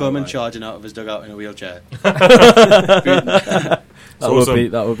 to see you're Koeman right. charging out of his dugout in a wheelchair. That would be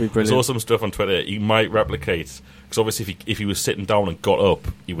There's brilliant. also some stuff on Twitter he might replicate, because obviously if he was sitting down and got up,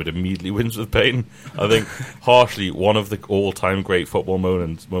 he would immediately win with pain. I think harshly one of the all-time great football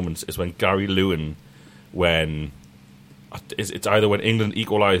moments is when Gary Lewin, it's either when England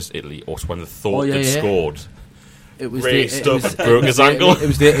equalised Italy or it's when they thought they'd scored. It was Raised up and it broke was his the ankle. It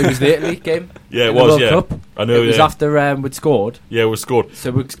was the Italy game. Yeah, it in the was. World Yeah, Cup. I know. It was yeah, after we'd scored, yeah, it was scored. so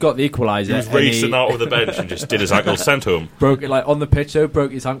we got the equaliser. He was and racing out of the bench and just did his ankle, sent home. broke it like on the pitch. Though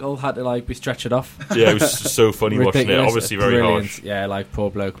broke his ankle, had to be stretched off. Yeah, it was so funny watching it. Ridiculous, Obviously, very brilliant. harsh. Yeah, like poor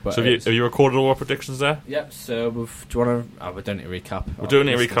bloke. But So have you recorded all our predictions there? Yep. So do you want to? We're doing it recap. We're doing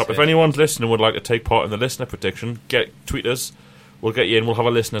a recap. If anyone's listening and would like to take part in the listener prediction, tweet us. We'll get you in. We'll have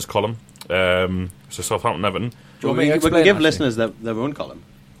a listeners column. So Southampton, Everton. Do you want me we to can explain, give actually? listeners their own column.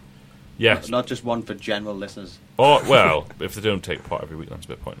 Yes. Not just one for general listeners. Or well, if they don't take part every week, that's a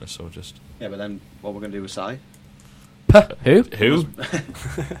bit pointless. So just Yeah, but then what we're going to do with Si? Who? who?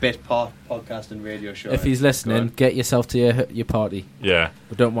 Bit podcast and radio show. If he's Go listening, on. get yourself to your party. Yeah,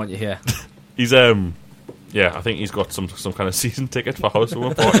 We don't want you here. he's yeah. I think he's got some kind of season ticket for House of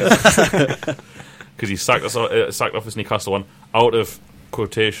Important because he sacked off his Newcastle one out of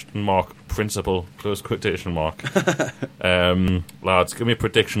quotation mark principle close quotation mark. Lads, give me a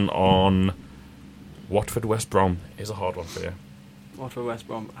prediction on Watford West Brom. Is a hard one for you. Watford West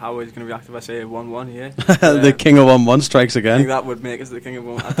Brom. How are you going to react if I say 1-1 here? The king of 1-1 strikes I think again. that would make us the king of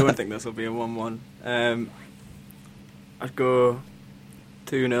 1. I don't think this will be a 1-1. I'd go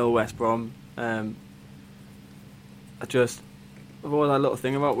 2-0 West Brom. I've always had a little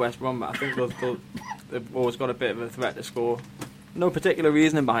thing about West Brom, but I think they've always got a bit of a threat to score. No particular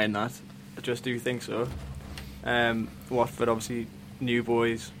reasoning behind that. I just do think so. Watford, obviously, new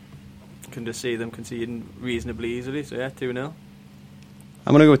boys. Can just see them conceding reasonably easily. So yeah, 2-0.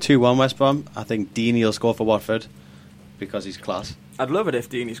 I'm going to go 2-1 West Brom. I think Deeney will score for Watford because he's class. I'd love it if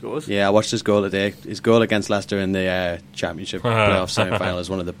Deeney scores. Yeah, I watched his goal today. His goal against Leicester in the Championship playoff semi-final is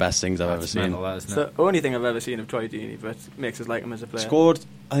one of the best things I've ever That's seen. mental, that, It's isn't it? the only thing I've ever seen of Troy Deeney, but makes us like him as a player.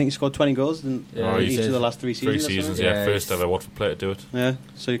 I think he scored 20 goals in Yeah, he each did. of the last 3 seasons. 3 or seasons, something. yeah. Yeah, First he's- ever Watford player to do it. Yeah,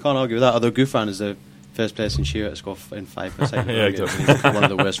 so you can't argue with that. Although Gouffran is the first player since Shearer to score in 5 consecutive Yeah, games. exactly. He's one of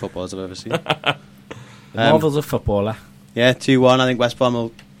the worst footballers I've ever seen. The marvels of footballer. Yeah, 2-1. I think West Brom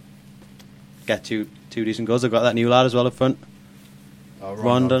will get two decent goals. They've got that new lad as well up front.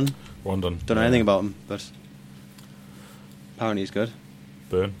 Rondon. Rondon. Don't know anything about him, but apparently he's good.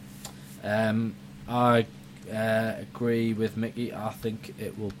 Burn. I agree with Mickey. I think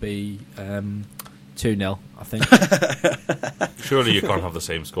it will be 2-0. I think. Surely you can't have the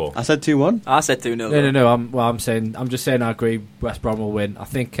same score. I said 2-1. I said 2-0. No. I'm just saying. I agree. West Brom will win. I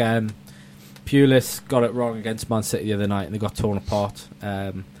think Pulis got it wrong against Man City the other night, and they got torn apart.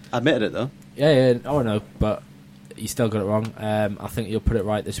 Admitted it though. Yeah. Oh no, but he still got it wrong. I think he'll put it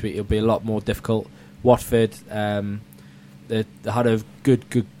right this week. It'll be a lot more difficult. Watford, they had a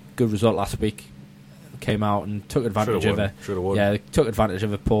good result last week. Came out and took advantage of it. Should have won. Yeah, they took advantage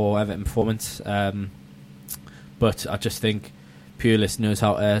of a poor Everton performance. But I just think Pulis knows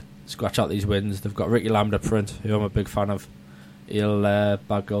how to scratch out these wins. They've got Ricky Lambert up front, who I'm a big fan of. he'll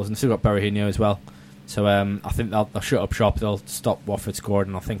bag goals, and still got Berahino as well. So I think they'll shut up shop. They'll stop Watford scoring,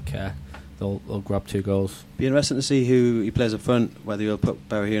 and I think they'll grab 2 goals. Be interesting to see who he plays up front. Whether he'll put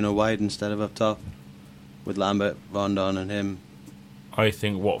Berahino wide instead of up top, with Lambert, Rondon, and him. I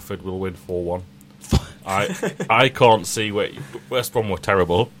think Watford will win 4-1. I can't see where West Brom were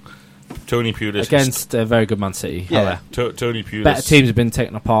terrible. Tony Pulis against a very good Man City. Yeah. Tony Pulis. Better teams have been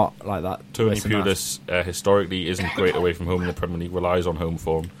taken apart like that. Tony Pulis historically isn't great away from home in the Premier League. Relies on home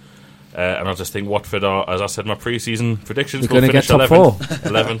form. And I just think Watford are, as I said in my pre-season predictions, will finish top 11th.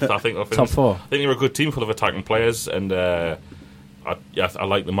 11th. I think they'll finish top 4. I think they're a good team full of attacking players, and I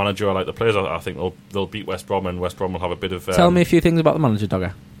like the manager. I like the players. I think they'll beat West Brom, and West Brom will have a bit of. Tell me a few things about the manager,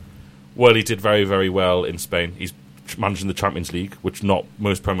 Dogger. Well, he did very, very well in Spain. He's managing the Champions League, which not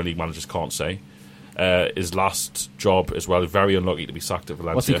most Premier League managers can't say. His last job as well, very unlucky to be sacked at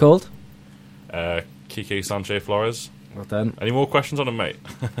Valencia. What's he called? Kike Sanchez Flores. Well done. Any more questions on him, mate?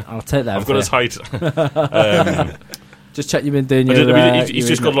 I'll take that. I've got his height. Just check you've been doing your... he's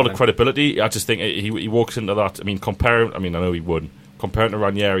just got a lot of credibility. I just think he walks into that. I mean, I know he won. Comparing to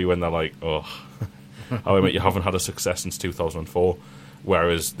Ranieri when they're like, oh, you haven't had a success since 2004.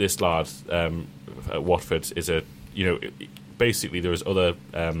 Whereas this lad at Watford is basically there's other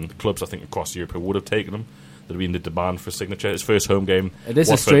clubs I think across Europe who would have taken him. That have been the demand for signature. His first home game. It is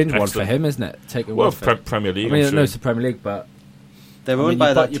Watford, a strange one for him, isn't it? Premier League. I mean, it's the Premier League, but they're owned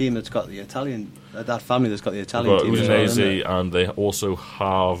by that team that's got the Italian. That family that's got the Italian team. Udinese, and they also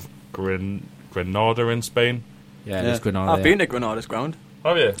have Granada in Spain. Yeah, there's Granada. I've been to Granada's ground.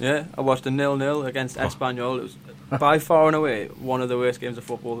 Oh yeah. Yeah, I watched a 0-0 against Espanyol. It was by far and away one of the worst games of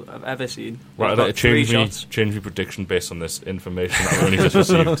football I've ever seen. Right, I'd change my prediction based on this information that we only just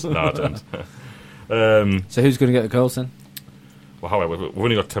received. No, I don't. So who's going to get the goals then? Well, however, we've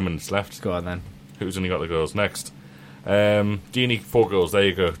only got 10 minutes left. Go on then. Who's only got the goals next? Deeney, 4 goals. There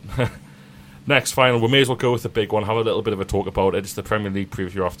you go. Next, final. We may as well go with the big one. Have a little bit of a talk about it. It's the Premier League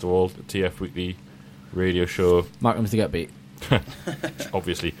preview after all. The TF Weekly radio show. Markham's to get beat.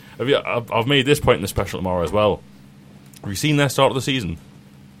 Obviously. I've made this point in the special tomorrow as well. Have you seen their start of the season?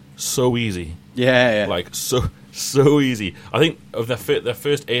 So easy. Yeah. Like, so easy. I think of their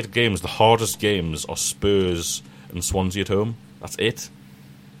first 8 games, the hardest games are Spurs and Swansea at home. That's it.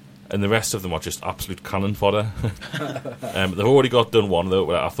 And the rest of them are just absolute cannon fodder. They've already got done one,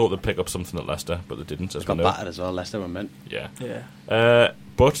 though. I thought they'd pick up something at Leicester, but they didn't. Got battered as well. Leicester were meant. Yeah.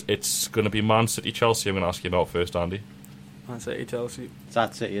 But it's going to be Man City Chelsea. I'm going to ask you about first, Andy. Man City Chelsea. It's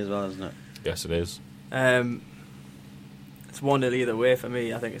at City as well, isn't it? Yes, it is. It's 1-0 either way for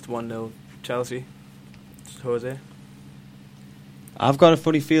me. I think it's 1-0 Chelsea. It's Jose. I've got a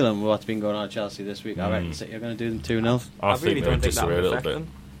funny feeling with what's been going on at Chelsea this week. I reckon City are going to do them 2-0. I really don't think that will affect them.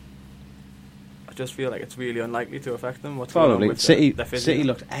 I just feel like it's really unlikely to affect them. What's Probably. going on with City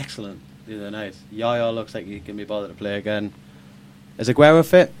looked excellent the other night. Yaya looks like he can be bothered to play again. Is Aguero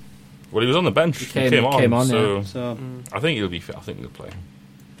fit? Well, he was on the bench. He came on, so yeah. I think he'll be fit. I think he'll play.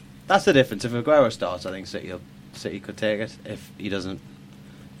 That's the difference. If Aguero starts, I think City could take it. If he doesn't,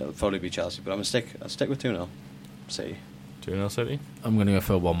 it'll probably be Chelsea. But I'll stick with 2-0 City. 2-0 City? I'm going to go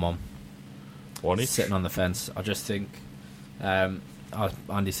for 1-1. 1 each? Sitting on the fence. I just think, as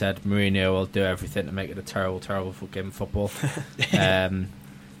Andy said, Mourinho will do everything to make it a terrible, terrible game of football.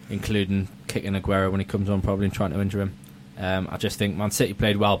 Including kicking Aguero when he comes on, probably, and trying to injure him. I just think Man City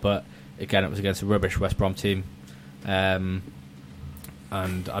played well, but again, it was against a rubbish West Brom team. And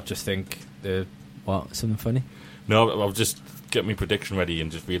I just think something funny? No, I'll just get my prediction ready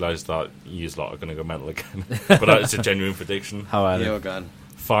and just realise that you lot are going to go mental again. But it's a genuine prediction. How are they? Yeah, we're gone.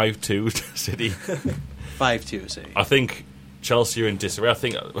 5-2 City. 5-2 City. I think Chelsea are in disarray. I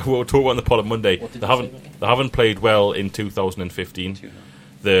think we'll talk about on the pod on Monday. They haven't played well in 2015. 2-0.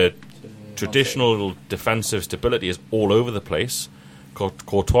 The traditional defensive stability is all over the place.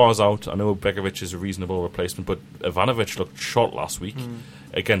 Courtois out. I know Begovic is a reasonable replacement, but Ivanovic looked shot last week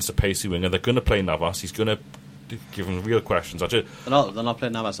against a pacey winger. They're going to play Navas. He's going to give him real questions. They're not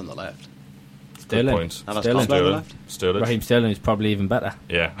playing Navas on the left. Sterling. Good point. Navas Sterling. on the left. Sterling. Raheem Sterling is probably even better.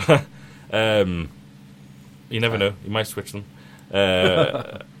 Yeah. You never know. He might switch them.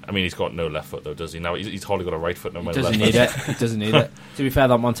 I mean, he's got no left foot, though, does he? Now he's hardly got a right foot. He doesn't need it. He doesn't need it. To be fair,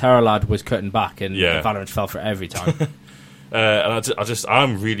 that Montero lad was cutting back, and Ivanovic fell for it every time. And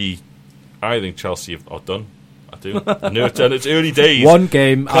I think Chelsea are done. I do. I know it's early days. One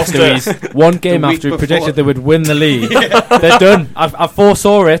game after he predicted they would win the league, they're done. I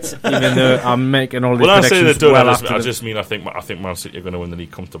foresaw it, even though I'm making all these predictions. When I say they're done, I just mean I think Man City are going to win the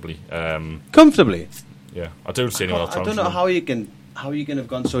league comfortably. Comfortably? Yeah, I don't see anyone else. I don't know how you can have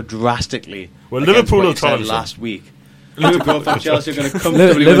gone so drastically. Well, Liverpool will challenge last week. Liverpool and Chelsea are going to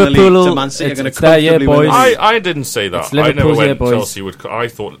comfortably win the Liverpool, league. To Man City are going to it's their year, comfortably win the boys. league. I didn't say that. It's I never Liverpool's year, went boys. Chelsea would. I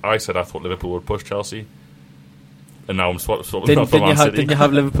thought Liverpool would push Chelsea, and now I'm swapping up for Man City. Didn't you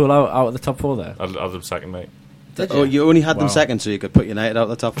have Liverpool out of the top 4 there? I'd have them second, mate. Did Oh, you only had them Wow. second, so you could put United out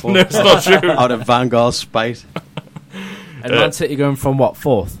the top 4. No, it's not true. Out of Van Gaal's spite. And Man City going from what,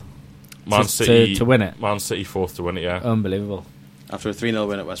 4th? Man to- City to win it? Man City 4th to win it. Yeah. Unbelievable. After a 3-0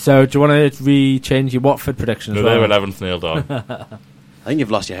 win at West So, do you want to re-change your Watford prediction as No, they're well? 11th nailed on. I think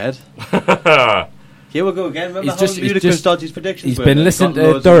you've lost your head. Here we go again. Remember He's how ludicrous Dodgy's predictions He's were? been He listening got to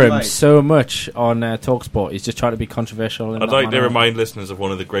loads of them Durham right. so much on TalkSport. He's just trying to be controversial. In I'd that like to manner. remind listeners of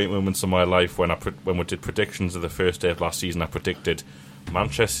one of the great moments of my life when when we did predictions of the first day of last season. I predicted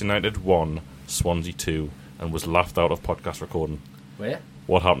Manchester United 1, Swansea 2, and was laughed out of podcast recording. Where?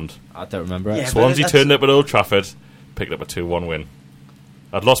 What happened? I don't remember it. Yeah, but Swansea that's- turned up at Old Trafford, picked up a 2-1 win.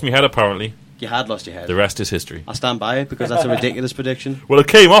 I'd lost my head apparently. You had lost your head. The rest is history. I stand by it because that's a ridiculous prediction. Well, it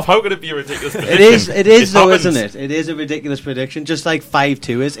came off. How could it be a ridiculous prediction? It is though, happens. isn't it? It is a ridiculous prediction, just like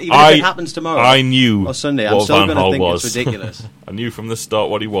 5-2 is. Even if it happens tomorrow I knew or Sunday, I'm what still Van going to Gaal think was. it's ridiculous. I knew from the start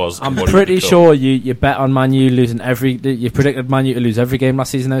what he was. I'm and what he pretty would become. sure you bet on Man U losing every. You predicted Man U to lose every game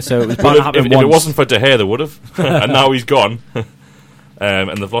last season, though, so it was bound to Well, happen if once. it wasn't for De Gea, they would have. And now he's gone. And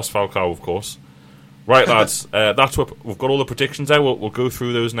they've lost Falcao, of course. Right, lads, that's what we've got all the predictions out. We'll go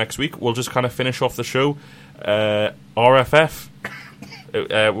through those next week. We'll just kind of finish off the show. RFF.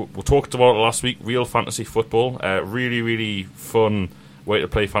 We talked about it last week. Real fantasy football. Really, really fun way to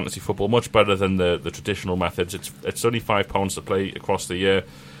play fantasy football. Much better than the traditional methods. It's only £5 to play across the year.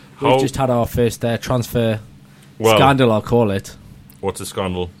 We've just had our first transfer Well, scandal, I'll call it. What's the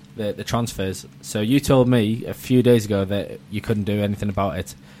scandal? The transfers. So you told me a few days ago that you couldn't do anything about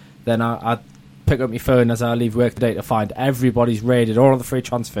it. Then I pick up my phone as I leave work today to find everybody's raided all of the free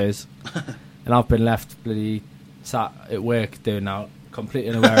transfers, and I've been left bloody sat at work doing that, completely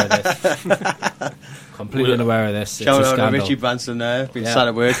unaware of this. Completely unaware of this. Shout it's a out to scandal. Richie Branson there, been Yeah. sat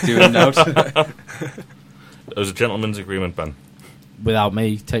at work doing notes. It was a gentleman's agreement, Ben. Without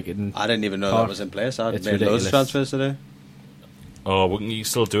me taking. I didn't even know that was in place. I It's made loads ridiculous. of transfers today. Oh, well, you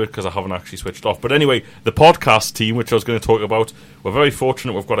still do it because I haven't actually switched off. But anyway, the podcast team, which I was going to talk about, we're very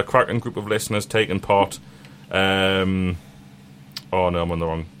fortunate. We've got a cracking group of listeners taking part. Oh, no, I'm on the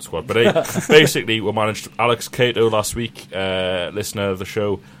wrong squad. But basically, we managed... Alex Cato last week, listener of the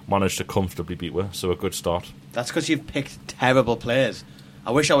show, managed to comfortably beat her. So a good start. That's because you've picked terrible players. I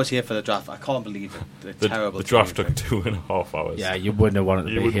wish I was here for the draft. I can't believe it. The terrible The draft team took you picked. 2.5 hours. Yeah, you wouldn't have wanted to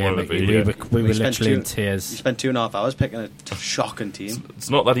You be wouldn't here. want to Mickey. be here. We were We spent literally in You tears. spent 2.5 hours picking a shocking team. It's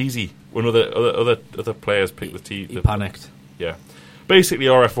not that easy when other players pick the team. He panicked. Yeah. Basically,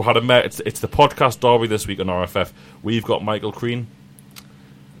 RF had a met. It's the podcast derby this week on RFF. We've got Michael Crean.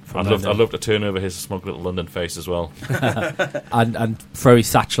 From I'd London. love to turn over his smug little London face as well. and throw his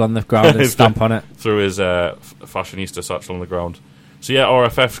satchel on the ground and stamp on it. Through his fashionista satchel on the ground. So yeah,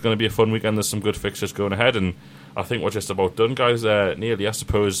 RFF's going to be a fun weekend. There's some good fixtures going ahead, and I think we're just about done, guys. Nearly, I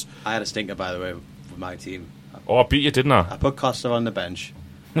suppose. I had a stinker, by the way, with my team. Oh, I beat you, didn't I? I put Costa on the bench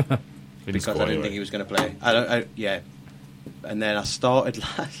because I didn't think he was going to play. Yeah. And then I started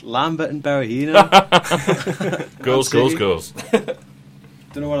Lambert and Berahino. Goals.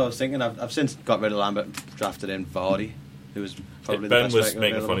 Don't know what I was thinking. I've since got rid of Lambert and drafted in Vardy, who was probably the Ben best was striker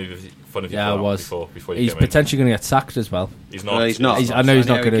making available. fun of you. Yeah, for I that was. before you He's came in. potentially going to get sacked as well. He's not. No, he's not. I know he's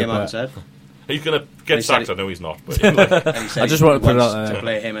not Harry gonna, came out but- and said. He's going to he get said sacked. he- I know he's not. But like, And he said I just he want to put it wants out there. to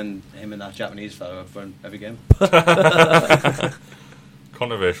play him and that Japanese fellow for every game.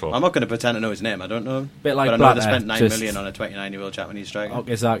 controversial. I'm not going to pretend to know his name. I don't know him. Bit like but I know they Blatter, spent 9 just- million on a 29-year-old Japanese striker.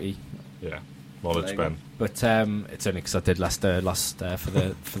 Okazaki. Yeah, knowledge, There you Ben. But it's only because I did last for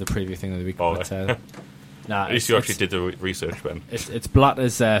the preview thing of the week. Oh, but, nah, At least you actually did the research, Ben. It's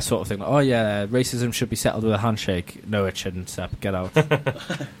Blatter's sort of thing. Like, oh yeah, racism should be settled with a handshake. No, it shouldn't. Sepp, get out.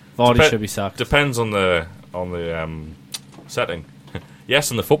 Vardy should be sacked. Depends on the setting.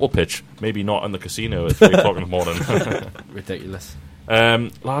 Yes, on the football pitch. Maybe not in the casino at 3 o'clock in the morning. Ridiculous.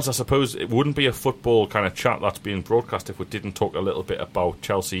 Lads, I suppose it wouldn't be a football kind of chat that's being broadcast if we didn't talk a little bit about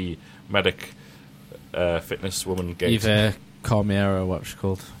Chelsea medic fitness woman gate Eva Carmiera, what's she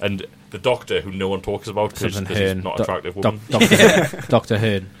called? and the doctor who no one talks about because Something he's Hearn. not an attractive woman. Dr.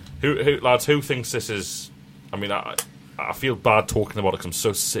 Hearn. Who, lads, who thinks this is? I mean, I feel bad talking about it because I'm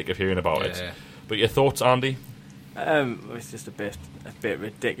so sick of hearing about it. Yeah. But your thoughts, Andy? It's just a bit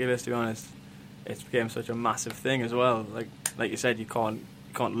ridiculous, to be honest. It's become such a massive thing as well. Like you said, you can't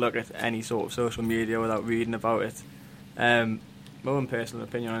look at any sort of social media without reading about it. My own personal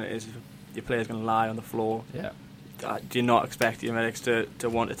opinion on it is, if your player's going to lie on the floor, Yeah. do you not expect your medics to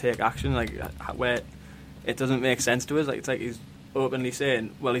want to take action? Like, where it doesn't make sense to us. Like, it's like he's openly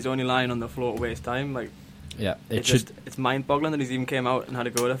saying, well, he's only lying on the floor to waste time. Like, Yeah, it's mind-boggling that he's even came out and had a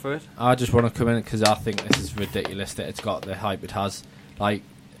go there for it. I just want to come in because I think this is ridiculous that it's got the hype it has. Like,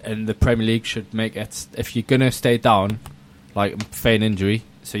 and the Premier League should make it. If you're gonna stay down, like feign injury,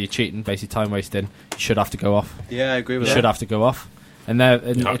 so you're cheating, basically time wasting, you should have to go off. Yeah, I agree with You that. should have to go off. And there,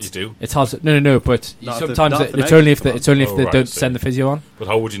 You do. It's hard. No. But Not if the- sometimes not if the it's only if medic's they Oh, right, don't so- send the physio on. But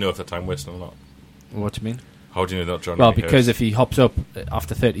how would you know if they're time wasting or not? What do you mean? How do you know that John? Well, because if he hops up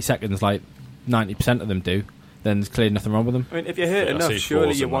after 30 seconds, like 90% of them do, then there's clearly nothing wrong with them. I mean, if you're hurt enough,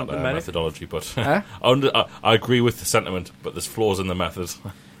 surely you want the medic. methodology, but Huh? I agree with the sentiment, but there's flaws in the method.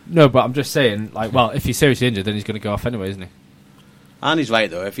 No, but I'm just saying, like, well, if he's seriously injured, then he's going to go off anyway, isn't he? And he's right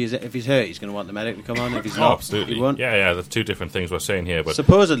though. If he's hurt, he's going to want the medic to come on. If he's Oh, not, absolutely. he won't. Yeah. There's two different things we're saying here, but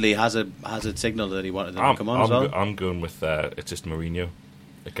Supposedly Hazard signalled that he wanted them to come on as well. I'm going with it's just Mourinho.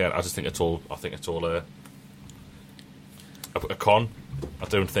 Again, I just think it's all. I think it's all a con. I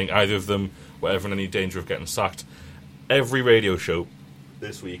don't think either of them were ever in any danger of getting sacked. Every radio show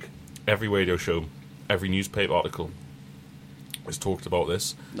this week, every newspaper article has talked about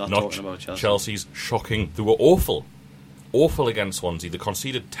this. Not talking about Chelsea. Chelsea's shocking. They were awful against Swansea. They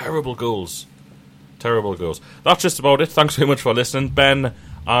conceded terrible goals. That's just about it. Thanks very much for listening. Ben,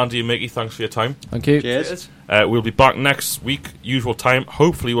 Andy and Mickey, thanks for your time. Thank you. Cheers. We'll be back next week, usual time.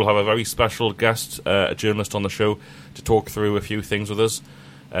 Hopefully we'll have a very special guest, a journalist on the show, to talk through a few things with us.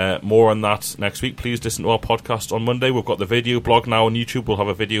 More on that next week. Please listen to our podcast on Monday. We've got the video blog now on YouTube. We'll have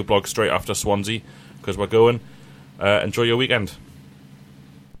a video blog straight after Swansea because we're going. Enjoy your weekend.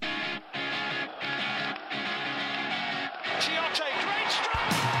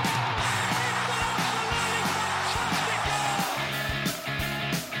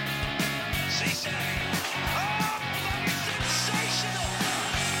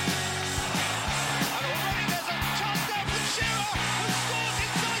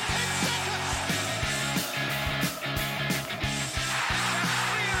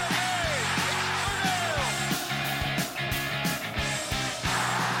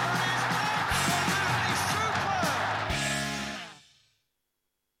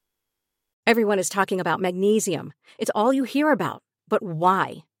 Everyone is talking about magnesium. It's all you hear about. But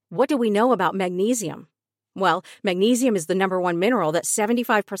why? What do we know about magnesium? Well, magnesium is the #1 mineral that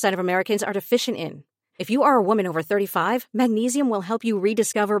 75% of Americans are deficient in. If you are a woman over 35, magnesium will help you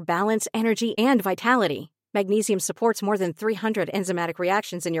rediscover balance, energy, and vitality. Magnesium supports more than 300 enzymatic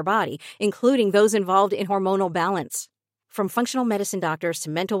reactions in your body, including those involved in hormonal balance. From functional medicine doctors to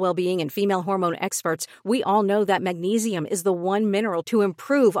mental well-being and female hormone experts, we all know that magnesium is the one mineral to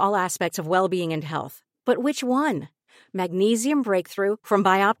improve all aspects of well-being and health. But which one? Magnesium Breakthrough from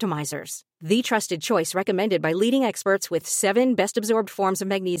Bioptimizers, the trusted choice recommended by leading experts with 7 best-absorbed forms of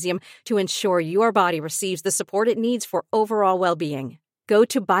magnesium to ensure your body receives the support it needs for overall well-being. Go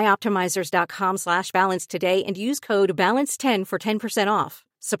to bioptimizers.com/balance today and use code BALANCE10 for 10% off.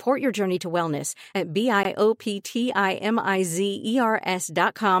 Support your journey to wellness at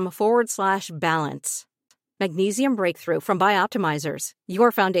bioptimizers.com/balance. Magnesium Breakthrough from Bioptimizers,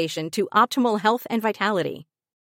 your foundation to optimal health and vitality.